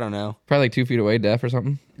 I don't know, Probably like 2 feet away, deaf or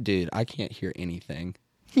something. dude. I can't hear anything.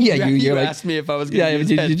 Yeah, You you're like, asked me if I was Yeah, going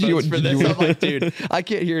to use did you- headphones for did this. you- I'm like, dude, I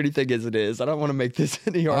can't hear anything as it is. I don't want to make this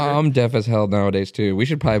any harder. I'm deaf as hell nowadays too. We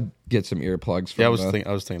should probably get some earplugs. From Yeah,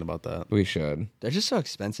 I was thinking about that. We should. They're just so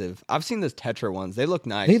expensive. I've seen those Tetra ones. They look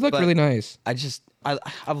nice. They look but really nice.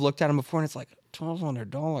 I've looked at them before, and it's like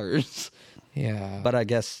 $1,200. Yeah. But I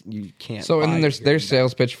guess you can't. So and buy then their hearing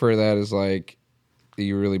sales pitch for that is like,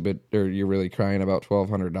 you're really crying about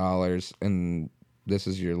 $1,200, and this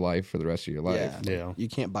is your life for the rest of your life. Yeah. Yeah. You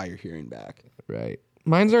can't buy your hearing back. Right.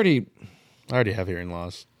 Mine's already. I already have hearing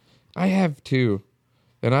loss. I have too,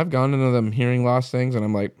 and I've gone into them hearing loss things, and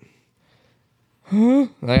I'm like, huh?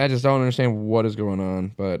 Like, I just don't understand what is going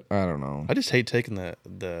on, but I don't know. I just hate taking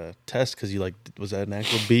the test because you like, was that an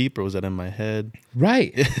actual beep or was that in my head?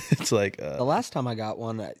 Right. It's like, The last time I got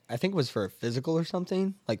one, I think it was for a physical or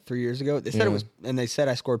something, like 3 years ago. They said it was, and they said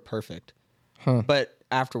I scored perfect. Huh. But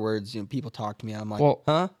afterwards, people talk to me. I'm like, Well-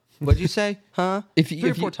 huh? What'd you say? Huh? Three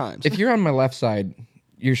or four times. If you're on my left side,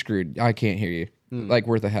 you're screwed. I can't hear you. Like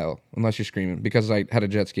worth a hell unless you're screaming, because I had a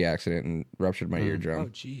jet ski accident and ruptured my oh, eardrum.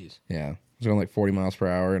 jeez. Yeah, I was going like 40 miles per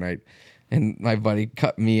hour, and my buddy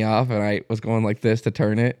cut me off, and I was going like this to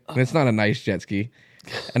turn it. And it's not a nice jet ski,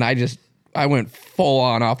 and I went full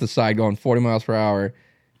on off the side going 40 miles per hour,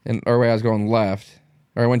 or I was going left,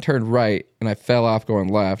 or I went turned right, and I fell off going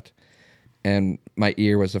left, and my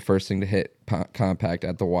ear was the first thing to hit contact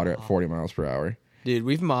at the water at 40 miles per hour. Dude,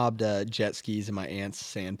 we've mobbed jet skis in my aunt's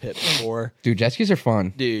sand pit before. Dude, jet skis are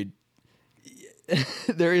fun. Dude,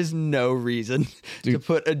 there is no reason to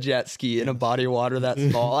put a jet ski in a body of water that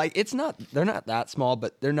small. Like, they're not that small,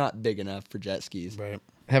 but they're not big enough for jet skis. right.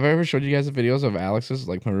 Have I ever showed you guys the videos of Alex's,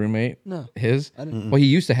 like my roommate? No. His? I didn't. Well, he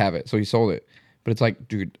used to have it, so he sold it. But it's like,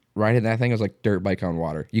 dude, riding that thing is like dirt bike on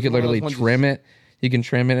water. You could One of those literally ones trim it. You can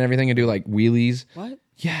trim it and everything and do like wheelies. What?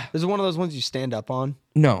 Yeah. This is one of those ones you stand up on?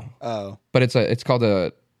 No. Oh. But it's called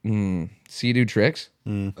a Sea-Doo Tricks.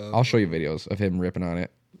 I'll show you videos of him ripping on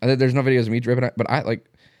it. There's no videos of me ripping it, but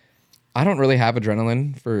I don't really have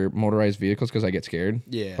adrenaline for motorized vehicles because I get scared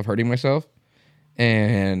Yeah. of hurting myself.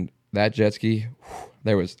 And that jet ski,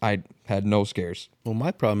 I Had no scares. Well,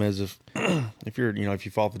 my problem is if you're, if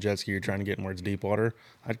you fall off the jet ski, you're trying to get in where it's deep water.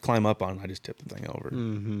 I'd climb up on. I just tip the thing over.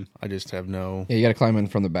 Mm-hmm. I just have no. Yeah, you got to climb in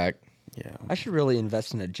from the back. Yeah. I should really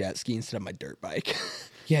invest in a jet ski instead of my dirt bike.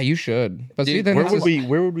 Yeah, you should. But Dude, see, then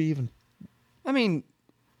Where would we even? I mean,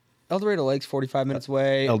 El Dorado Lake's 45 minutes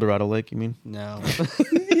away. El Dorado Lake, you mean? No.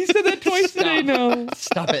 He said that twice today. No.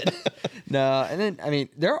 Stop it. No, and then, I mean,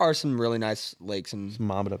 there are some really nice lakes in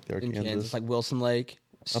Mob it up the Kansas, Arkansas. like Wilson Lake.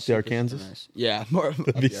 Up the Arkansas? Nice. Yeah. More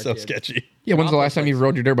That'd be so sketchy. Yeah, when's the last time you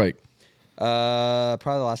rode your dirt bike?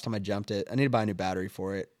 Probably the last time I jumped it. I need to buy a new battery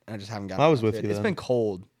for it. I just haven't gotten I was around with to it. you It's then. been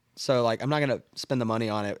cold. So, like, I'm not going to spend the money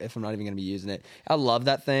on it if I'm not even going to be using it. I love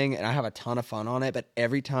that thing, and I have a ton of fun on it, but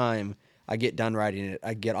every time I get done riding it,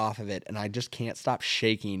 I get off of it, and I just can't stop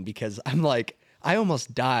shaking because I'm like, I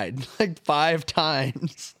almost died like 5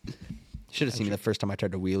 times. Should have seen me the first time I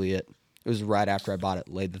tried to wheelie it. It was right after I bought it,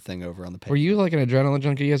 laid the thing over on the pavement. Were you like an adrenaline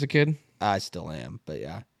junkie as a kid? I still am, but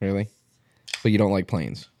yeah. Really? But you don't like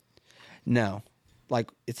planes? No.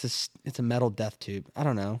 Like, it's a metal death tube. I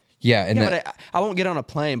don't know. Yeah, and Yeah, but I won't get on a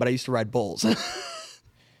plane, but I used to ride bulls.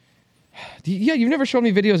 yeah, you've never shown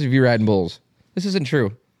me videos of you riding bulls. This isn't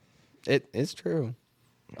true. It's true.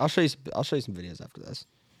 I'll show you some videos after this.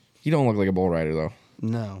 You don't look like a bull rider, though.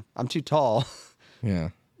 No, I'm too tall. Yeah.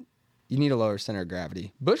 You need a lower center of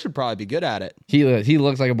gravity. Bush would probably be good at it. He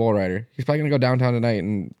looks like a bull rider. He's probably going to go downtown tonight,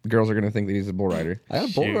 and girls are going to think that he's a bull rider. I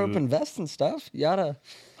got a bull Shoot. rope and vest and stuff. You gotta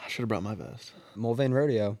I should have brought my vest. Mulvane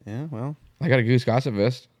Rodeo. Yeah, well, I got a Goose Gossip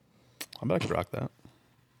vest, I bet I could rock that.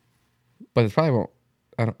 but it probably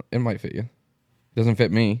won't. It might fit you. Doesn't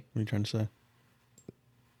fit me. What are you trying to say?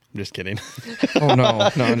 I'm just kidding. Oh, no.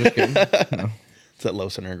 No, I'm just kidding. No. It's that low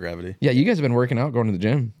center of gravity. Yeah, you guys have been working out, going to the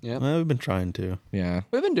gym. Yeah, Well, we've been trying to. Yeah.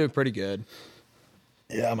 we've been doing pretty good.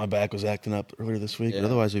 Yeah, my back was acting up earlier this week, Yeah. but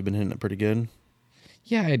otherwise we've been hitting it pretty good.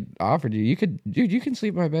 Yeah, I offered you. Dude, you can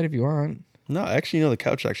sleep in my bed if you want. No, actually, the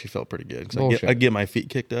couch actually felt pretty good. 'Cause Bullshit. I get my feet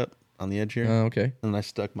kicked up on the edge here, Oh, okay. and I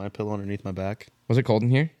stuck my pillow underneath my back. Was it cold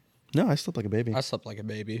in here? No, I slept like a baby. I slept like a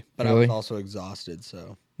baby, but I Really? was also exhausted.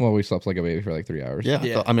 So Well, we slept like a baby for like 3 hours. Yeah,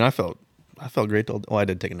 Yeah. I felt great. Oh, I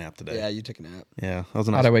did take a nap today. yeah, you took a nap. Yeah, that was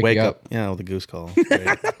a How'd nice I wake you up? Yeah, with a goose call. Great.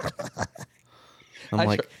 I'm I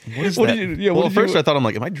like, what is what that? did you- yeah, what well, at did you- first I thought, I'm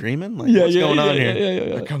like, am I dreaming? Like, what's going on here?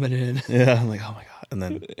 They're coming in. Yeah, I'm like, oh my god. And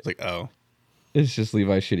then it's like, oh, It's just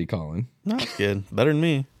Levi's shitty calling. no, it's good. Better than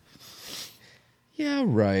me. Yeah,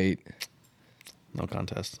 right. No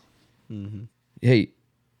contest. Hey,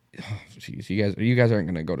 jeez, you guys aren't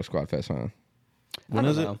gonna go to Squad Fest, huh? When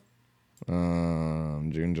is it?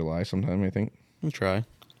 June, July, sometime I think. We'll try.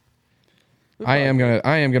 I am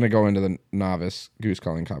gonna go into the novice goose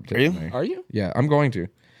calling competition. Are you? there. Are you? Yeah, I'm going to,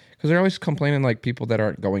 because they're always complaining like people that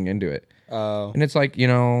aren't going into it, Oh, and it's like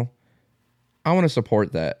I want to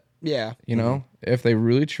support that. yeah. If they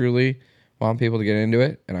really truly want people to get into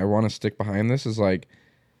it, and I want to stick behind this, is like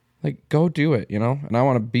go do it, and I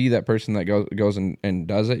want to be that person that goes and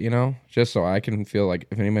does it, just so I can feel like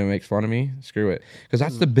if anybody makes fun of me, screw it, because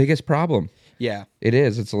that's the biggest problem. Yeah. It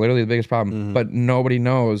is. It's literally the biggest problem. But nobody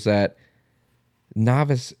knows that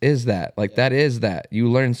novice is that. Like that is that.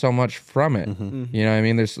 You learn so much from it. You know what I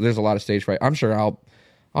mean? There's a lot of stage fright. I'm sure I'll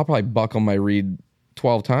probably buckle my reed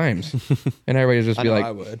 12 times, and everybody's just be I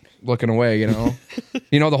like would. looking away.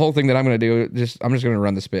 The whole thing that I'm gonna do. I'm just gonna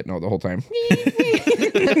run the spit note the whole time.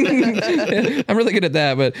 I'm really good at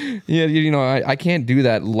that, but yeah, I can't do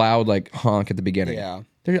that loud like honk at the beginning. Yeah.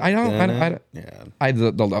 I don't. Yeah.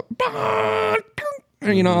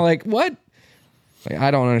 Like what? Like,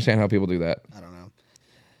 I don't understand how people do that. I don't know.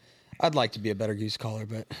 I'd like to be a better goose caller,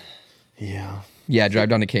 but Yeah. Yeah, drive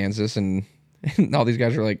down to Kansas and all these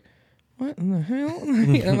guys are like, "What in the hell?"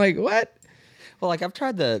 And I'm like, "What?" well, like I've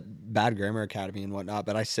tried the Bad Grammar Academy and whatnot,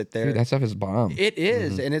 but I sit there. Dude, that stuff is bomb. It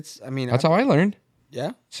is, and it's. I mean, That's how I learned.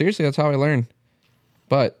 Yeah. Seriously, that's how I learned.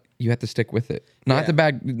 But you have to stick with it. Not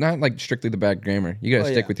like strictly the bad grammar. You got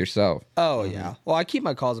to stick with yourself. Oh yeah. Well, I keep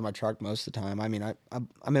my calls in my truck most of the time. I mean,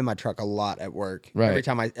 I'm in my truck a lot at work. Right.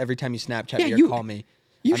 Every time you Snapchat Yeah, me or call me,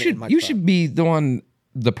 You I'm in my should truck. should be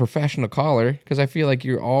the professional caller, because I feel like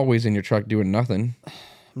you're always in your truck doing nothing.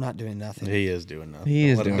 I'm not doing nothing. He is doing nothing. He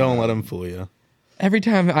is Don't let doing him, Don't let him fool you. Every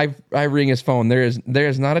time I ring his phone, there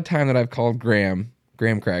is not a time that I've called Graham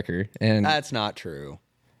Cracker, and That's not true.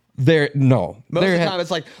 most Most of the time,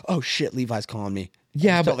 it's like, oh shit, Levi's calling me.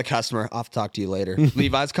 Yeah, Tell but the customer, I'll talk to you later.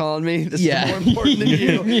 Levi's calling me. This Yeah. is more important than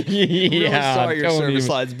you. Yeah, Really sorry your don't service even-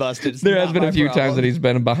 line's busted. It's There has not been a my few times problem. that he's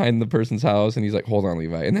been behind the person's house, and he's like, "Hold on,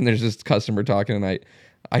 Levi," and then there's this customer talking, and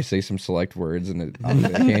I say some select words, and I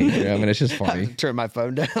can't hear him, and it's just I have funny. to turn my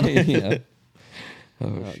phone down. Yeah. Oh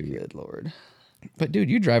Oh, shoot. good lord. But dude,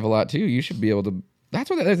 you drive a lot too. You should be able to. That's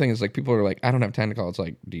what the other thing is. Like people are like, I don't have time to call. It's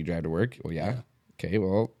like, do you drive to work? Well, yeah. Okay,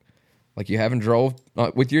 well, like you haven't drove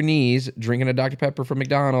with your knees, drinking a Dr. Pepper from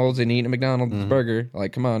McDonald's and eating a McDonald's burger.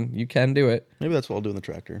 Like, come on, you can do it. Maybe that's what I'll do in the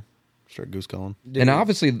tractor. Start goose calling. And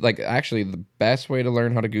obviously, like actually, the best way to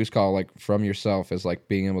learn how to goose call like from yourself is like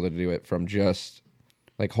being able to do it from just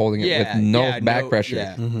like holding it with no back pressure.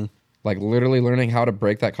 Yeah. Like literally learning how to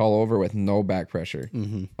break that call over with no back pressure.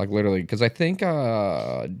 Like literally, because I think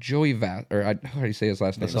Joey how do you say his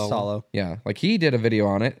last name? Vassallo. Yeah, like he did a video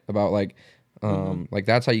on it about like like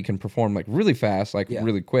that's how you can perform like really fast, like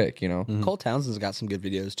really quick, you know. Cole Townsend's got some good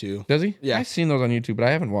videos too. Does he? Yeah. I've seen those on YouTube, but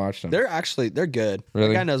I haven't watched them. They're good. Really?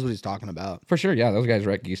 The guy knows what he's talking about. For sure, yeah. Those guys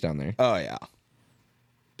wreck geese down there. Oh yeah.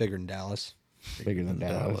 Bigger than Dallas. Bigger than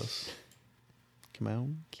Dallas. Come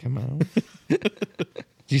on. Come on.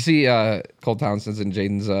 Do you see Cole Townsend's and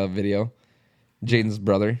Jaden's video? Jaden's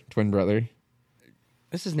brother, twin brother.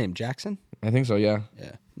 What's his name? Jackson? I think so, yeah.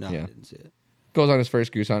 Yeah. No, Yeah. I didn't see it. Goes on his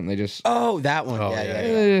first goose hunt and they just Oh, that one. Oh, yeah.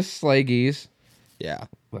 they just slay geese. Yeah.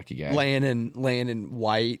 Lucky guy. Laying in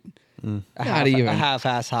white. Not A even.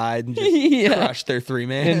 half-ass hide and just Yeah. crush their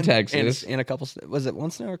 3-man. In Texas. And a couple, was it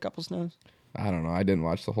one snow or a couple snows? I don't know. I didn't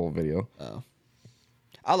watch the whole video. Oh.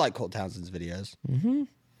 I like Cole Townsend's videos.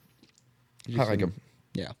 I like him.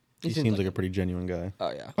 Yeah. He seems like a pretty genuine guy.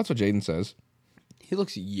 Oh, yeah. That's what Jaden says. He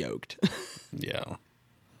looks yoked. Yeah.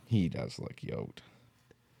 He does look yoked.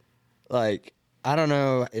 Like, I don't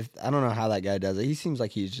know how that guy does it. He seems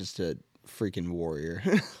like he's just a freaking warrior.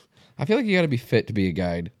 I feel like you got to be fit to be a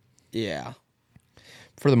guide Yeah.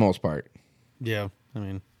 for the most part. Yeah. I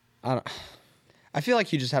mean, I feel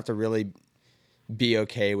like you just have to really be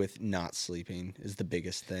okay with not sleeping is the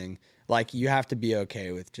biggest thing. Like, you have to be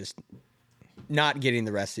okay with just not getting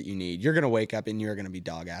the rest that you need. You're going to wake up and you're going to be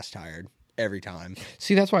dog-ass tired every time.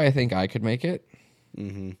 See, that's why I think I could make it.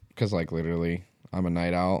 Because, like, literally, I'm a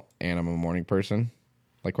night owl and I'm a morning person.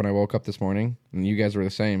 Like, when I woke up this morning, and you guys were the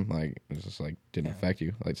same, like, it's just, like, didn't affect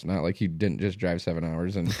you. Like, it's not like you didn't just drive 7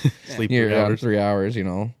 hours and sleep you're 3 on hours. 3 hours, you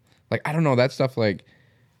know? Like, I don't know. That stuff, like,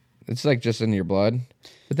 it's, like, just in your blood.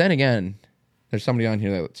 But then again, there's somebody on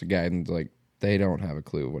here that's a guy and, like, they don't have a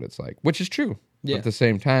clue what it's like, which is true. Yeah. But at the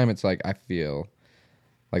same time, it's like, I feel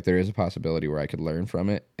like there is a possibility where I could learn from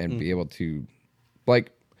it and be able to,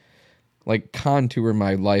 like contour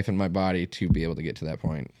my life and my body to be able to get to that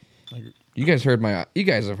point. You guys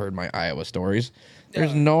have heard my Iowa stories.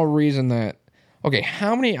 There's no reason that. Okay,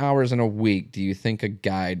 how many hours in a week do you think a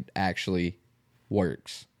guide actually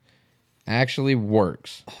works?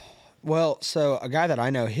 Well, so a guy that I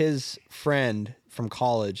know, his friend from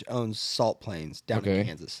college owns salt plains down in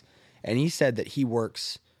Kansas. And he said that he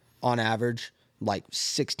works on average like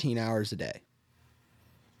 16 hours a day.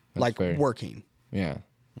 That's like fair. working. Yeah.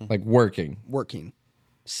 Like working.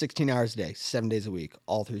 16 hours a day, 7 days a week,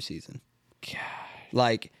 all through season. God.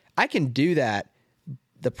 Like, I can do that.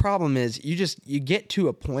 The problem is you get to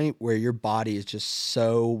a point where your body is just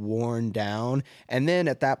so worn down. And then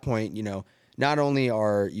at that point, you know, not only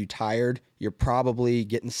are you tired, you're probably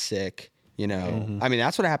getting sick, you know. I mean,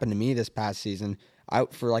 that's what happened to me this past season.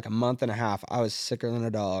 For like a month and a half, I was sicker than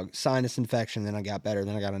a dog. Sinus infection, then I got better.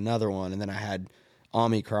 Then I got another one, and then I had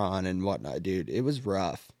Omicron and whatnot, dude. It was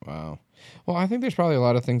rough. Wow. Well, I think there's probably a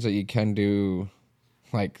lot of things that you can do,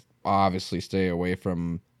 like obviously stay away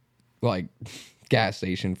from like gas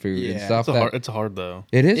station food and stuff. It's hard though.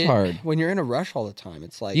 It is hard. When you're in a rush all the time,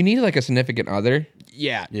 it's like You need like a significant other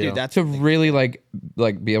dude, that's to really like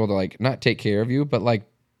be able to like not take care of you, but like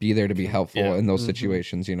be there to be helpful in those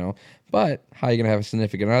situations, you know. But how are you gonna have a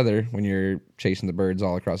significant other when you're chasing the birds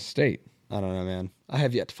all across the state? I don't know, man. I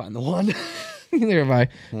have yet to find the one. Neither have I.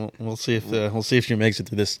 Well, we'll see if she makes it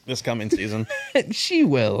through this coming season. She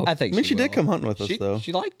will. I think I mean, she did come hunting with us though.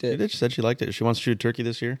 She liked it. She said she liked it. She wants to shoot a turkey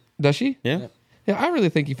this year. Does she? Yeah, Yeah, I really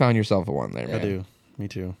think you found yourself a one there. I Man. do. Me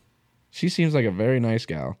too. She seems like a very nice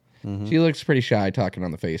gal. She looks pretty shy talking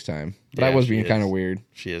on the FaceTime, but I Yeah, was she being is. kind of weird.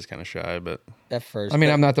 She is kind of shy, but At first. I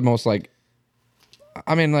mean, I'm not the most like.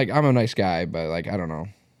 I mean, like I'm a nice guy, but like I don't know.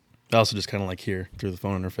 I also just kind of like hear through the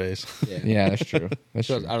phone in her face. Yeah, that's true. That's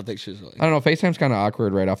I true. don't think she was really. I don't know. FaceTime's kind of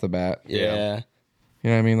awkward right off the bat. Yeah. You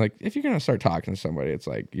know what I mean? Like if you're gonna start talking to somebody, it's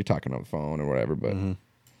like you're talking on the phone or whatever. But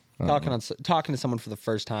Talking to someone for the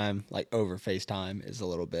first time, like over FaceTime, is a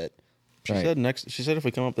little bit. She Right. said She said if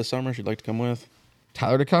we come up this summer, she'd like to come with.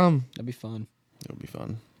 tell her to come. That'd be fun. It would be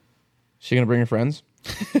fun. She gonna bring her friends?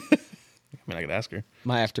 I mean, I could ask her.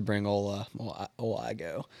 Might have to bring old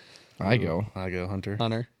Igo I go. I go Hunter.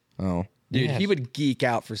 Hunter. Oh, Dude, Yes. he would geek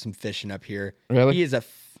out for some fishing up here. Really? He is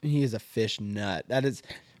a fish nut. That is.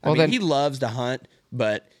 I Well, mean, then- he loves to hunt,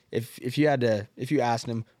 but if you asked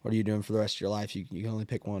him, what are you doing for the rest of your life? You can only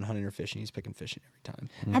pick one, hunting or fishing. He's picking fishing every time.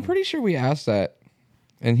 I'm pretty sure we asked that,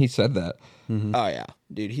 and he said that. Oh yeah,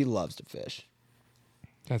 dude, he loves to fish.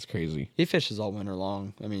 That's crazy. He fishes all winter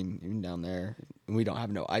long. I mean, even down there, we don't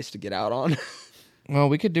have no ice to get out on. Well,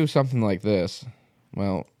 we could do something like this.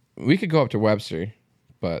 Well, we could go up to Webster,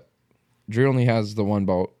 but Drew only has the one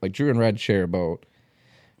boat. Like, Drew and Red share a boat.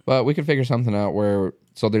 But we could figure something out where...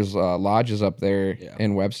 So there's lodges up there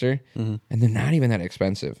in Webster, and they're not even that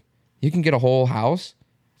expensive. You can get a whole house.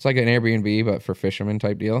 It's like an Airbnb, but for fishermen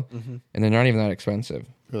type deal. And they're not even that expensive.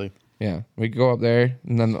 Really? Yeah. We could go up there,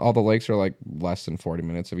 and then all the lakes are like less than 40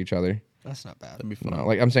 minutes of each other. That's not bad. That'd be fun. No,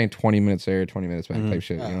 like, I'm saying 20 minutes there, 20 minutes back type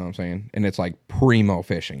shit. You know what I'm saying? And it's like primo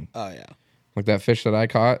fishing. Oh yeah. Like that fish that I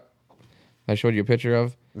caught, I showed you a picture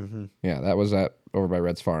of. Yeah, that was over by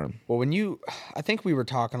Red's farm. Well, I think we were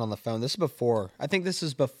talking on the phone. This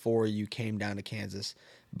is before you came down to Kansas,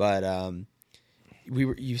 but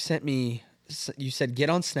you said get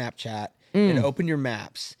on Snapchat and open your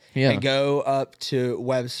maps and go up to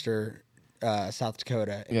Webster, South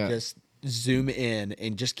Dakota, and just zoom in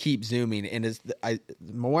and just keep zooming. And the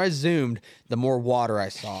more I zoomed, the more water I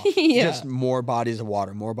saw. Just more bodies of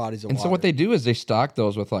water, more bodies of water. And so what they do is they stock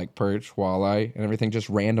those with like perch, walleye, and everything, just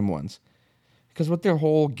random ones. Because what their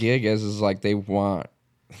whole gig is like they want,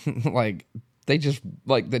 like, they just,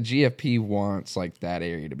 like, the GFP wants, like, that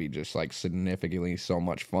area to be just, like, significantly so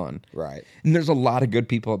much fun. Right. And there's a lot of good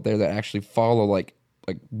people up there that actually follow, like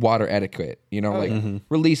water etiquette, you know,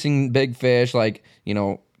 releasing big fish, like, you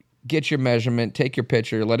know, get your measurement, take your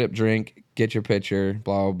picture, let it drink, get your picture,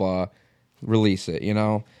 blah, blah, blah, release it, you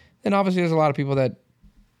know? And obviously there's a lot of people that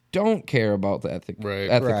don't care about the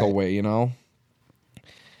ethical way, you know?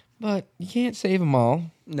 But you can't save them all.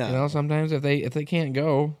 No. You know, sometimes if they can't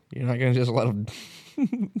go, you're not going to just let them,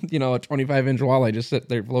 you know, a 25-inch walleye just sit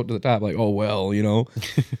there, float to the top, like, oh, well, you know?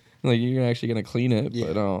 Like, you're actually going to clean it.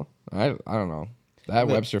 Yeah. But I don't know. That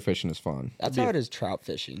Webster fishing is fun. That's how it is trout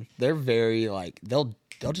fishing. They're very, like, they'll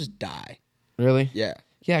just die. Really? Yeah.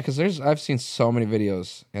 Yeah, because I've seen so many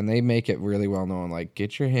videos, and they make it really well known. Like,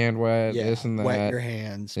 get your hand wet, this and that. Wet your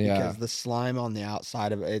hands, because the slime on the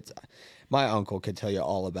outside of it, my uncle could tell you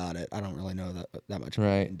all about it. I don't really know that much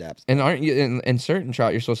in depth. And aren't you in certain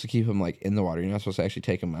trout? You're supposed to keep them like in the water. You're not supposed to actually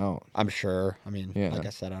take them out. I'm sure. I mean, like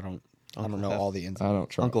I said, I don't know all the ins and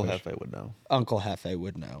outs. Uncle Hefe would know. Uncle Hefe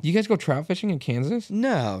would know. You guys go trout fishing in Kansas?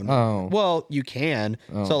 No. Oh. Well, you can.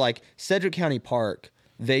 Oh. So, like Sedgwick County Park,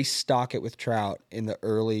 they stock it with trout in the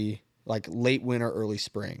late winter, early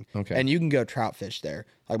spring. Okay. And you can go trout fish there.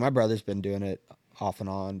 Like my brother's been doing it off and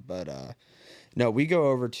on, but no, we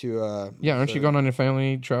go over to aren't you going on your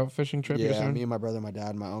family trout fishing trip? Yeah, me and my brother, my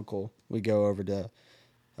dad, and my uncle, we go over to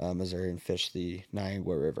Missouri and fish the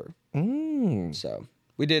Niagara River. So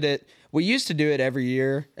we did it. We used to do it every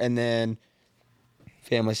year, and then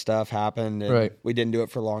family stuff happened, and we didn't do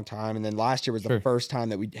it for a long time. And then last year was the first time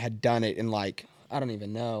that we had done it in, like, I don't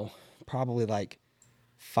even know, probably like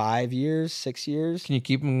 5 years, 6 years. Can you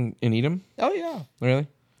keep them and eat them? Oh, yeah. Really?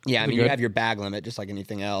 Yeah, I mean, you have your bag limit just like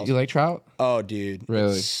anything else. You like trout? Oh, dude.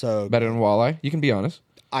 Really? It's so better than walleye? You can be honest.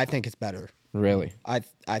 I think it's better. Really? I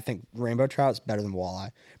think rainbow trout's better than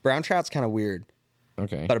walleye. Brown trout's kind of weird.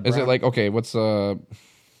 Okay. But is it like, okay,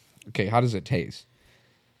 how does it taste?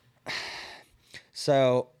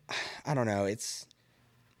 So, I don't know.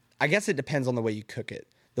 I guess it depends on the way you cook it.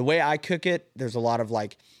 The way I cook it, there's a lot of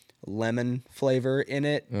like lemon flavor in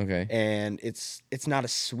it. Okay. And it's not a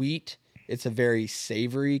sweet. It's a very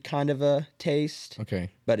savory kind of a taste.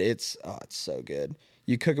 Okay. But it's so good.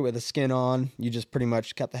 You cook it with the skin on. You just pretty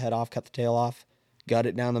much cut the head off, cut the tail off, gut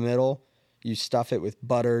it down the middle. You stuff it with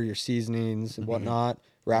butter, your seasonings and whatnot.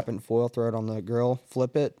 Wrap it in foil, throw it on the grill,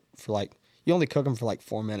 flip it for you only cook them for like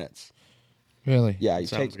 4 minutes. Really? Yeah.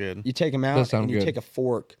 Sounds good. You take them out and you take a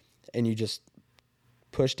fork and you just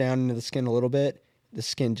push down into the skin a little bit. The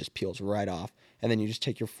skin just peels right off. And then you just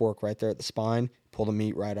take your fork right there at the spine, pull the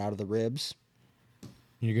meat right out of the ribs.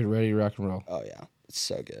 You get ready to rock and roll. Oh, yeah. It's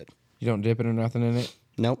so good. You don't dip it or nothing in it?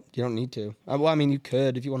 Nope. You don't need to. Well, I mean, you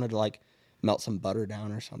could if you wanted to, like, melt some butter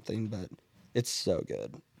down or something, but it's so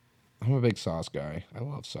good. I'm a big sauce guy. I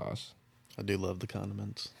love sauce. I do love the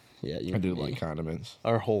condiments. Yeah, I do like condiments.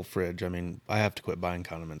 Our whole fridge, I mean, I have to quit buying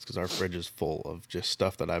condiments because our fridge is full of just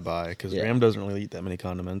stuff that I buy because Graham doesn't really eat that many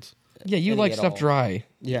condiments. Yeah, you like stuff dry.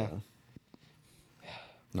 Yeah.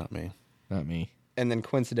 Not me. Not me. And then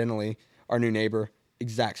coincidentally, our new neighbor,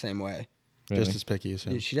 exact same way. Really? Just as picky as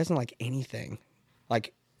him. Dude, she doesn't like anything.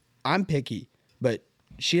 Like, I'm picky, but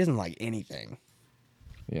she doesn't like anything.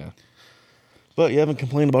 Yeah. But you haven't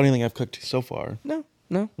complained about anything I've cooked so far. No.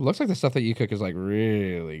 No. It looks like the stuff that you cook is like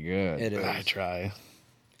really good. It is. I try.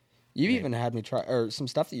 You've even had me try, or some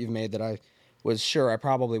stuff that you've made that I was sure I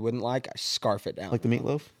probably wouldn't like. I scarf it down. Like the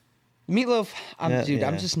meatloaf? Meatloaf, I'm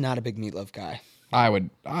Yeah. just not a big meatloaf guy. I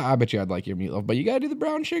bet you I'd like your meatloaf, but you gotta do the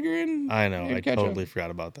brown sugar and I know. and I ketchup. totally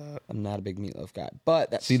forgot about that. I'm not a big meatloaf guy.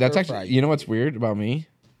 But that's See, that's actually, you know what's weird about me?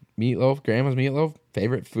 Meatloaf, grandma's meatloaf,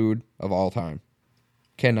 favorite food of all time.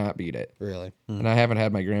 Cannot beat it. Really? And I haven't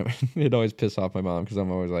had my grandma. It always piss off my mom because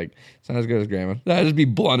I'm always like, it's not as good as grandma. That'd just be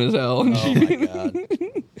blunt as hell. Oh my God.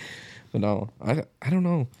 But no, I don't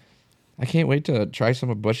know. I can't wait to try some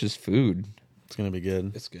of Bush's food. It's going to be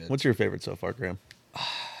good. It's good. What's your favorite so far, Graham?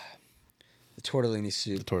 The tortellini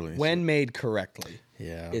soup, The tortellini when soup. made correctly,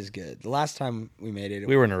 Yeah. is good. The last time we made it,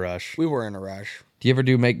 We were in a rush. we were in a rush. Do you ever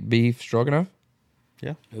make beef stroganoff?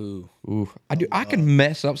 Yeah. Ooh, Ooh, I do. I can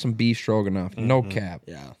mess up some beef stroganoff. No cap.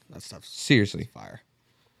 yeah, that stuff's Seriously. fire.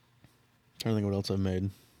 Trying to think what else I've made.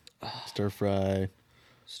 Stir fry,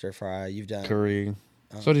 Stir fry, you've done. curry.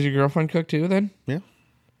 So does your girlfriend cook too then? Yeah.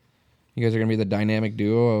 You guys are going to be the dynamic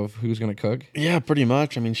duo of who's going to cook? Yeah, pretty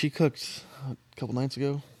much. I mean, she cooked a couple nights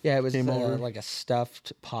ago. Yeah, it was Came over. like a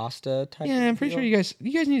stuffed pasta type. Yeah, I'm pretty sure you guys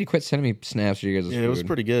need to quit sending me snaps for you guys' Yeah, food. it was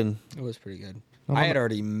pretty good. It was pretty good. Oh, I had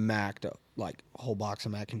already macked up like a whole box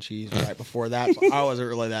of mac and cheese right before that. So I wasn't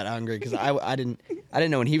really that hungry because I didn't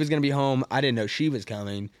know when he was going to be home. I didn't know she was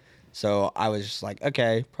coming, so I was just like,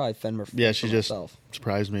 okay, probably fend for Yeah, for she just myself.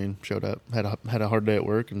 surprised me and showed up. Had a hard day at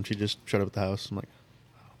work, and she just showed up at the house. I'm like,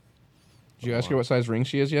 Did you ask her what size ring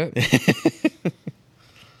she is yet?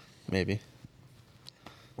 maybe.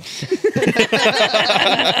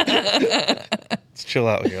 Let's chill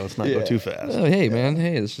out here. Let's not go too fast. Oh, hey, man.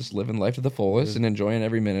 Hey, it's just living life to the fullest and enjoying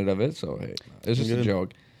every minute of it. So, hey, it's just a Good.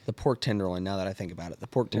 joke. The pork tenderloin. Now that I think about it, the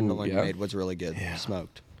pork tenderloin you yeah. made was really good. Yeah.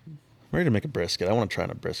 Smoked. I'm ready to make a brisket. I want to try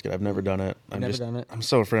a brisket. I've never done it. Never done it? I'm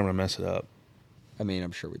so afraid I'm gonna mess it up. I mean,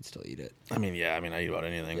 I'm sure we'd still eat it. I mean, I eat about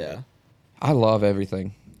anything. Yeah. I love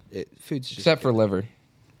everything Food's just except for liver.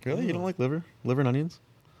 but- Really? You don't like liver? Liver and onions?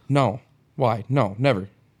 No. Why? No, never.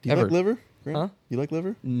 Do you Ever. like liver? Graham? Huh? You like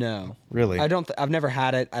liver? No. Really? I don't. I've never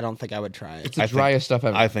had it. I don't think I would try it. It's the I think- driest stuff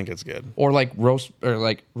ever. I think it's good. Or like roast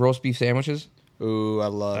beef sandwiches. Ooh, I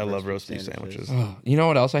love roast beef sandwiches. Oh, you know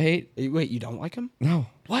what else I hate? Wait, you don't like them? No.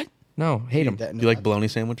 What? No, hate them. Do you like bologna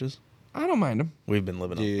sandwiches? I don't mind them. We've been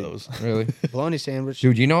living Dude. off those. Really. bologna sandwich?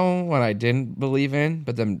 Dude, you know what I didn't believe in?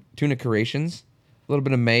 But them tuna curations. A little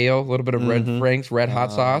bit of mayo, a little bit of red Frank's, red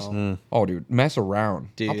hot sauce. Oh, dude, mess around.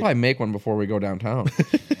 I'll Dude. probably make one before we go downtown.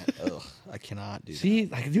 Ugh, I cannot do that. See,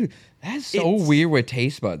 like, dude, that's so It's- weird with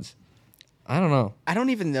taste buds. I don't know. I don't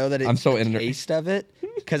even know that it's I'm so the ignorant. taste of it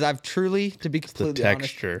because I've truly, to be completely honest,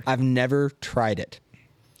 texture. I've never tried it.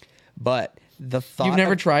 But the thought You've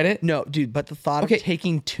never of- tried it? No, dude. But the thought Okay. of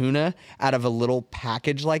taking tuna out of a little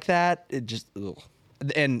package like that, it just ugh.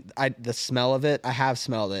 And the smell of it, I have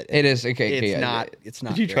smelled it. It is okay. It's okay, not. It's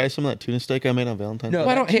not. Did you good. try some of that tuna steak I made on Valentine's No, Day?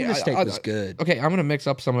 Why that don't- hey, tuna steak I- was good. Okay, I'm gonna mix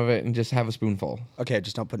up some of it and just have a spoonful. Okay,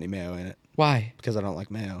 just don't put any mayo in it Why? because I don't like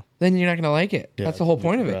mayo. Then you're not gonna like it. Yeah, That's the whole it's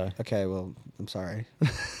point of dry. it. Okay, well, I'm sorry.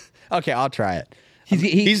 Okay, I'll try it.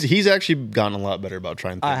 He's actually gotten a lot better about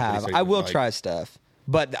trying things. I that he have. says I he will like. try stuff,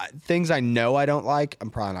 but things I know I don't like, I'm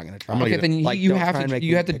probably not going to try. I'm gonna Okay, get then it. Like, you don't have try and to make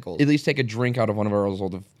you me have to pickles. at least take a drink out of one of our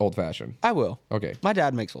old fashioned. I will. Okay. My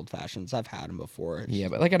dad makes old fashions. I've had them before. Yeah,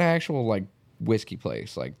 but like an actual like whiskey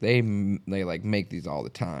place, like they like make these all the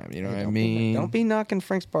time. You know what I mean? Don't be knocking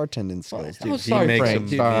Frank's bartending skills, Oh, dude. sorry, makes Frank.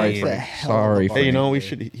 them Sorry, mean. Frank. He's a hell Sorry, of a Hey, you Frank.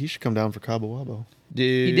 know he should come down for Cabo Wabo.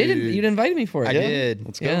 Dude, He did. You'd invited me for it. I yeah? did.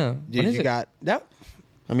 Let's go. Yeah. Dude, When is you it? got that.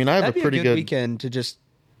 I mean, I have That'd a be pretty a good weekend to just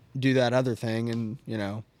do that other thing, and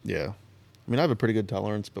Yeah. I mean, I have a pretty good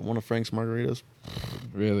tolerance, but one of Frank's margaritas,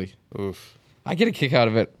 Really? oof. I get a kick out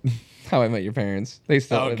of it. How I Met Your Parents. They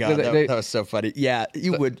still. Oh god, they- that was so funny. Yeah,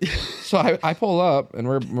 you would. So I pull up and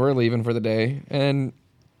we're leaving for the day, and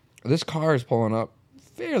this car is pulling up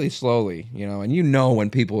fairly slowly, and you know when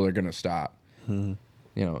people are gonna stop,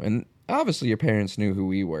 and obviously your parents knew who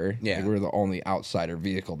we were. Yeah. Like, we were the only outsider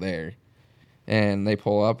vehicle there, and they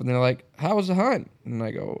pull up and they're like, "How was the hunt?" And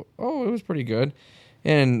I go, "Oh, it was pretty good,"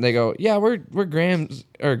 and they go, "Yeah, we're Graham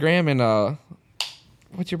and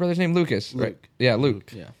what's your brother's name? Lucas, right? Luke. Yeah,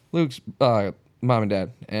 Luke. Yeah. Luke's mom and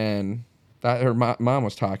dad, and her mom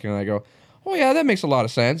was talking, and I go, "Oh yeah, that makes a lot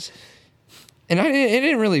of sense." And it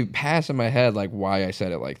didn't really pass in my head like why I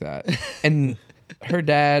said it like that. And her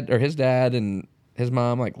dad or his dad and his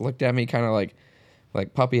mom like looked at me kind of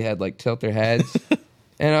like puppy head, like tilt their heads,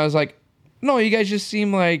 and I was like, "No, you guys just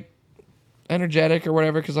seem like energetic or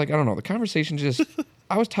whatever." Because like I don't know, the conversation just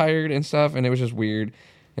I was tired and stuff, and it was just weird.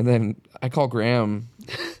 And then I call Graham,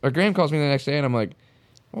 or Graham calls me the next day, and I'm like,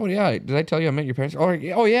 oh yeah, did I tell you I met your parents?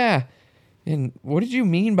 Oh yeah. And what did you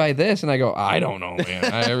mean by this? And I go, I don't know, man.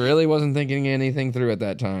 I really wasn't thinking anything through at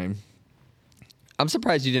that time. I'm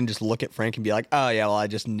surprised you didn't just look at Frank and be like, oh yeah, well I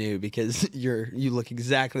just knew because you look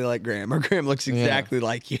exactly like Graham, or Graham looks exactly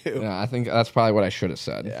like you. Yeah, I think that's probably what I should have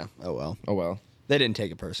said. Yeah. Oh well. Oh well. They didn't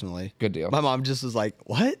take it personally. Good deal. My mom just was like,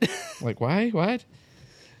 what? Like, why? What?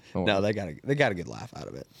 Oh, No, they got a good laugh out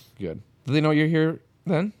of it. good. Do they know you're here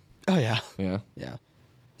then? Oh yeah. Yeah. Yeah.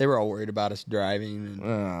 They were all worried about us driving,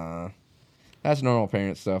 and That's normal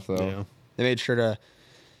parent stuff, though. Yeah. they made sure to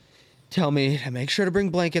tell me to make sure to bring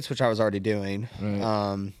blankets, which I was already doing.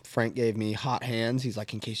 Right. Frank gave me hot hands. He's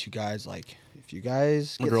like, in case you guys if you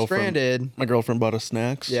guys My get girlfriend- stranded. My girlfriend bought us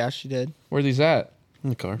snacks. Yeah, she did. Where's these at? In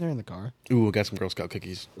the car. They're in the car. Ooh, I got some Girl Scout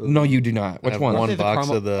cookies. No, you do not. I Which have one? one Are they the box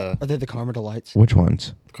caramel- of the Are they the Karma Delights? Which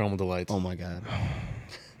ones? caramel delights. Oh my god.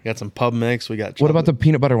 We got some pub mix. We got. What about the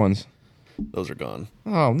peanut butter ones? Those are gone.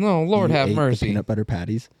 Oh no, Lord You have ate the mercy. peanut butter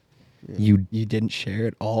patties. You You didn't share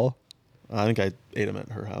it all. I think I ate them at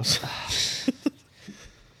her house.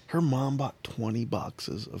 Her mom bought 20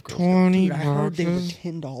 boxes of Girl Scout. 20 Dude, I heard they were boxes.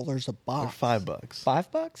 $10 a Or box.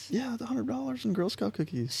 $5. $5? Yeah, the $100 in Girl Scout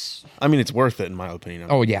cookies. I mean, it's worth it in my opinion.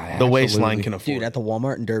 Oh yeah, the waistline absolutely. can afford. Dude, it. at the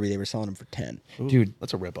Walmart in Derby, they were selling them for 10. Ooh, Dude.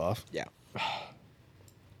 that's a ripoff. Yeah.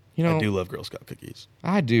 You know, I do love Girl Scout cookies.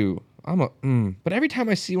 I do. But every time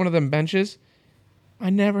I see one of them benches, I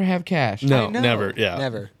never have cash. No, I know. never. Yeah,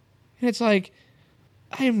 Never. And it's like,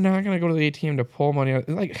 I am not going to go to the ATM to pull money out.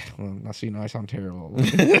 Like, well, now I sound terrible.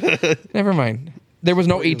 Never mind. There was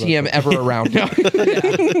no ATM ever around.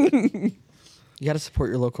 You got to support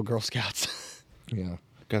your local Girl Scouts. Yeah.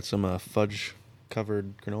 Got some fudge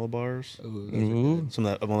covered granola bars. Ooh. Some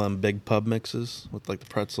of that one of them big pub mixes with like the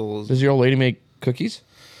pretzels. Does your old lady make cookies?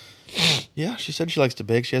 Yeah, she said she likes to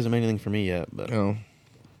bake. She hasn't made anything for me yet, but Oh.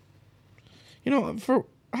 You know,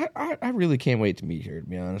 I really can't wait to meet her, to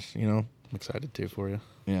be honest. You know? I'm excited too for you.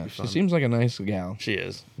 Yeah. Be She fun. seems like a nice gal. She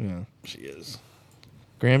is. Yeah. She is.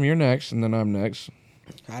 Graham, you're next, and then I'm next.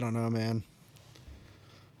 I don't know, man.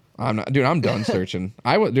 I'm not, dude. I'm done searching.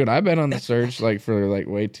 I've been on the search for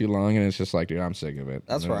way too long, and it's just like, dude, I'm sick of it.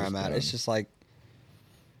 That's where I'm at. It's just like,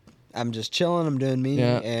 I'm just chilling. I'm doing me.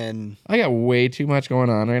 Yeah. And I got way too much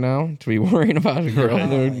going on right now to be worrying about a girl.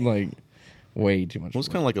 Dude. Like, way too much. Well, it's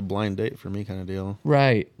kind of like a blind date for me kind of deal.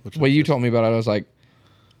 right. Which What is you just- told me about it, I was like,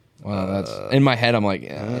 well, that's in my head. I'm like,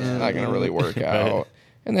 yeah, it's not gonna really work out. Right.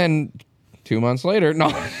 And then 2 months later, no.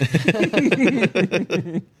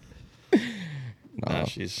 Nah,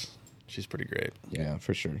 she's pretty great. Yeah,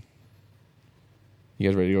 for sure. You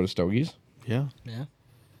guys ready to go to Stogie's? Yeah. yeah.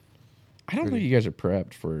 I don't think you guys are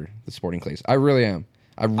prepped for the sporting clays. I really am.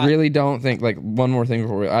 I really don't think, one more thing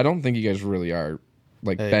before I don't think you guys really are,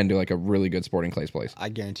 been to, a really good sporting clays place. I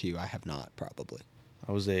guarantee you I have not, probably.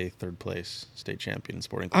 I was a third place state champion in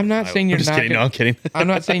sporting. I'm not saying you're just not kidding. No, I'm kidding. I'm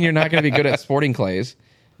not saying you're not going to be good at sporting clays.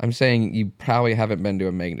 I'm saying you probably haven't been to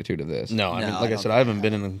a magnitude of this. No, I mean, No, I like I don't said, think I haven't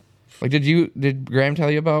been in. Did Graham tell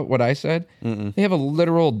you about what I said? Mm-mm. They have a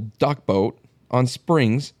literal duck boat on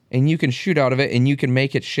springs, and you can shoot out of it, and you can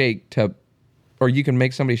make it shake or you can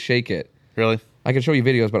make somebody shake it. Really? I can show you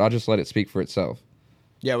videos, but I'll just let it speak for itself.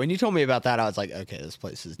 Yeah, when you told me about that, I was like, okay, this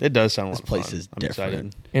place is. It does sound This like place fun. is I'm different.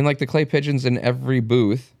 excited. And the clay pigeons in every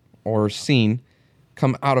booth or scene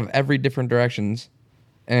come out of every different directions,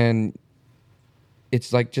 and it's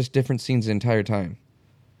just different scenes the entire time.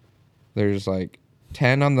 There's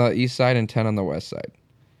 10 on the east side and 10 on the west side.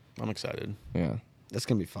 I'm excited. Yeah. That's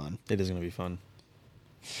going to be fun. It is going to be fun.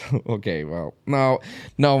 Okay, well, no,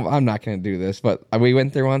 I'm not going to do this, but we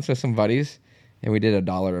went there once with some buddies, and we did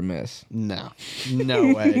 $1 a miss. No.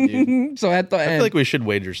 No way, dude. So at the I end, feel like we should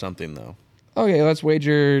wager something though. okay, let's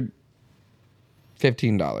wager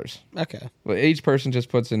 $15. Okay. Well, each person just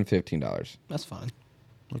puts in $15. That's fine.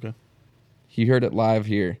 Okay. You heard it live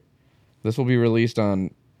here. This will be released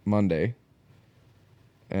on Monday,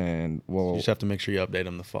 and You we'll just have to make sure you update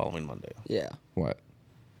them the following Monday. Yeah. what?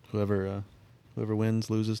 Whoever wins,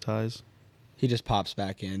 loses, ties. He just pops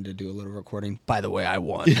back in to do a little recording. By the way, I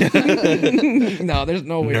won. No, there's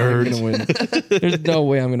no way I'm Nerds. gonna win. There's no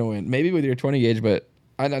way I'm gonna win. Maybe with your 20 gauge, but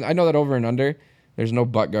I know that over and under, there's no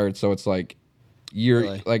butt guard, so it's you're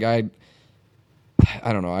Really?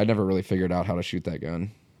 I don't know. I never really figured out how to shoot that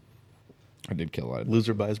gun. I did kill it.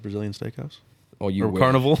 Loser buys Brazilian steakhouse. Oh, you Or wish.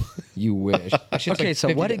 Carnival. You wish. That shit's Okay, so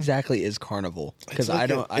 $50. what exactly is Carnival? Because I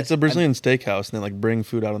don't. It's a Brazilian steakhouse, and they bring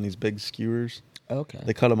food out on these big skewers. Okay.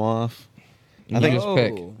 They cut them off. You I think. just Oh.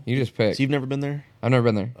 pick. You just pick. So you've never been there? I've never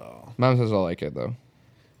been there. Oh. Mom says I like it though.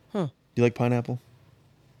 Huh. Do you like pineapple?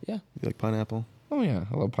 Yeah. You like pineapple? Oh yeah,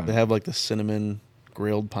 I love They pineapple. have the cinnamon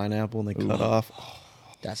grilled pineapple, and they cut off.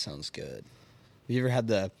 That sounds good. Have you ever had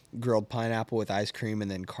the grilled pineapple with ice cream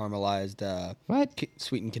and then caramelized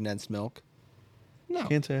sweetened condensed milk? No.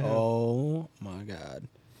 Can't say I have. Oh my god,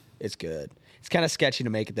 it's good. It's kind of sketchy to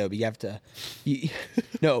make it though, but you have to. You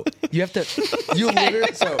have to. You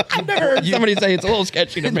literally. So I've never heard somebody say it's a little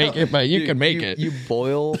sketchy to make it, but you can make it. You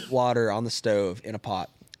boil water on the stove in a pot,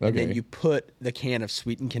 and then Okay. you put the can of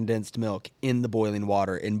sweetened condensed milk in the boiling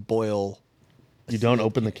water and boil. You don't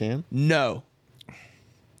open the can? No.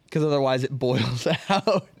 Because otherwise it boils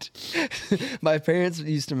out. My parents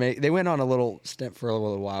used to they went on a little stint for a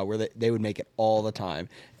little while where they would make it all the time.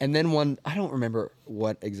 And then I don't remember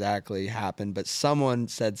what exactly happened, but someone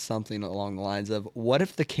said something along the lines of, what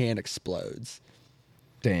if the can explodes?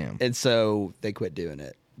 Damn. And so they quit doing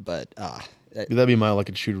it. But, That'd be my luck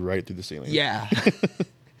and shoot right through the ceiling. yeah.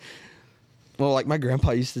 Well, like my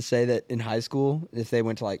grandpa used to say that in high school, if they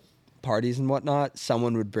went to like parties and whatnot,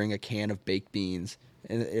 someone would bring a can of baked beans.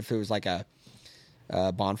 And if it was like a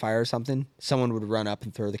bonfire or something, someone would run up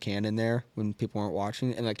and throw the can in there when people weren't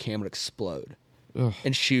watching, and the can would explode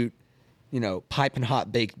and shoot, piping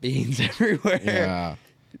hot baked beans everywhere. Yeah.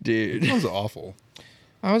 Dude. That was awful.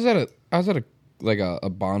 I was at a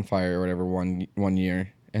bonfire or whatever one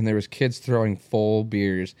year, and there was kids throwing full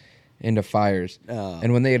beers into fires,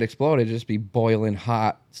 and when they'd explode, it'd just be boiling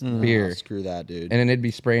hot beer, Oh, screw that, dude. and then it'd be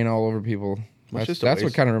spraying all over people. Just a That's what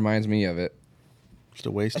waste. kind of reminds me of it. Just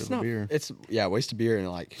a waste of a beer. It's waste of beer, and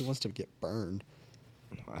like, who wants to get burned?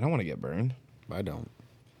 I don't want to get burned. I don't.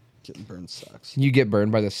 Getting burned sucks. You get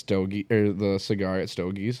burned by the stogie or the cigar at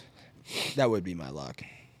Stogie's. That would be my luck.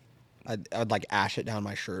 I'd like ash it down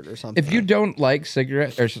my shirt or something. If you don't like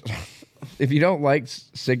cigarettes, or if you don't like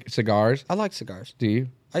cigars, I like cigars. do you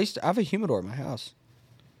I have a humidor in my house.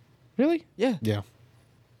 really? Yeah. Yeah.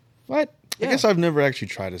 What? Yeah. I guess I've never actually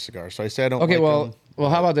tried a cigar, so I say I don't Okay, like them. well,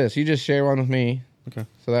 how about this? You just share one with me, Okay.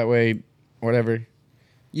 so that way, whatever.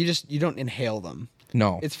 You don't inhale them.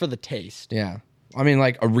 No, It's for the taste. yeah. I mean,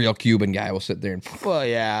 like a real Cuban guy will sit there and. Well,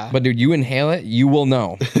 yeah. But dude, you inhale it, you will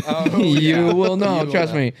know. Oh, you yeah. will know. You will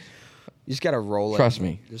Trust know. me. You just gotta roll it. Trust and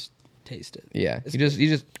me. Just taste it. Yeah. It's You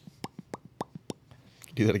just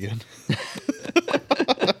Do that again.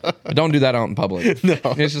 don't do that out in public. No.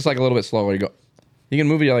 It's just like a little bit slower. You go. You can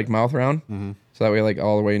move your like mouth around, so that way like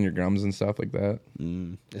all the way in your gums and stuff like that.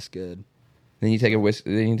 It's good. Then you take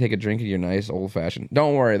then you take a drink of your nice old fashioned.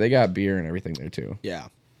 Don't worry, they got beer and everything there too. Yeah.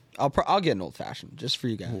 I'll get an old fashioned just for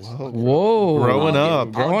you guys. Whoa, Growing I'll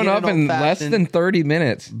up. get- I'll growing get up an in less old-fashioned. than 30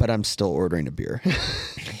 minutes. But I'm still ordering a beer.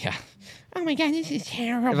 Yeah. Oh my god, this is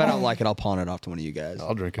terrible. If I don't like it, I'll pawn it off to one of you guys.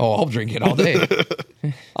 I'll drink it. Oh, I'll drink it all day.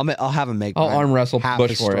 I'll have them make. I'll mine arm wrestle half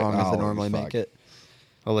Bush as for it. strong as Oh, they normally fuck. make it.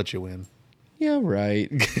 I'll let you win. Yeah,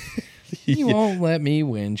 right. You won't let me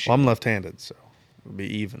win. Shit. Well, I'm left-handed, so it'll be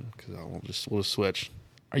even because we'll just switch.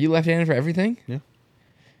 Are you left-handed for everything? Yeah.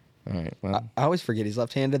 All right. Well, I always forget he's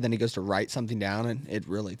left-handed. Then he goes to write something down, and it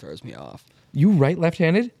really throws me off. you write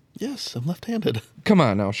left-handed? Yes, I'm left-handed. Come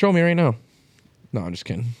on now, show me right now. No, I'm just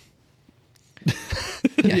kidding.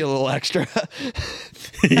 Give you a little extra.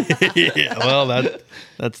 Yeah. Well,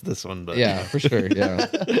 that's this one, but Yeah, for sure. Yeah.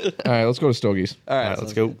 All right, let's go to Stogie's. All All right, right, let's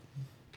sounds go. good.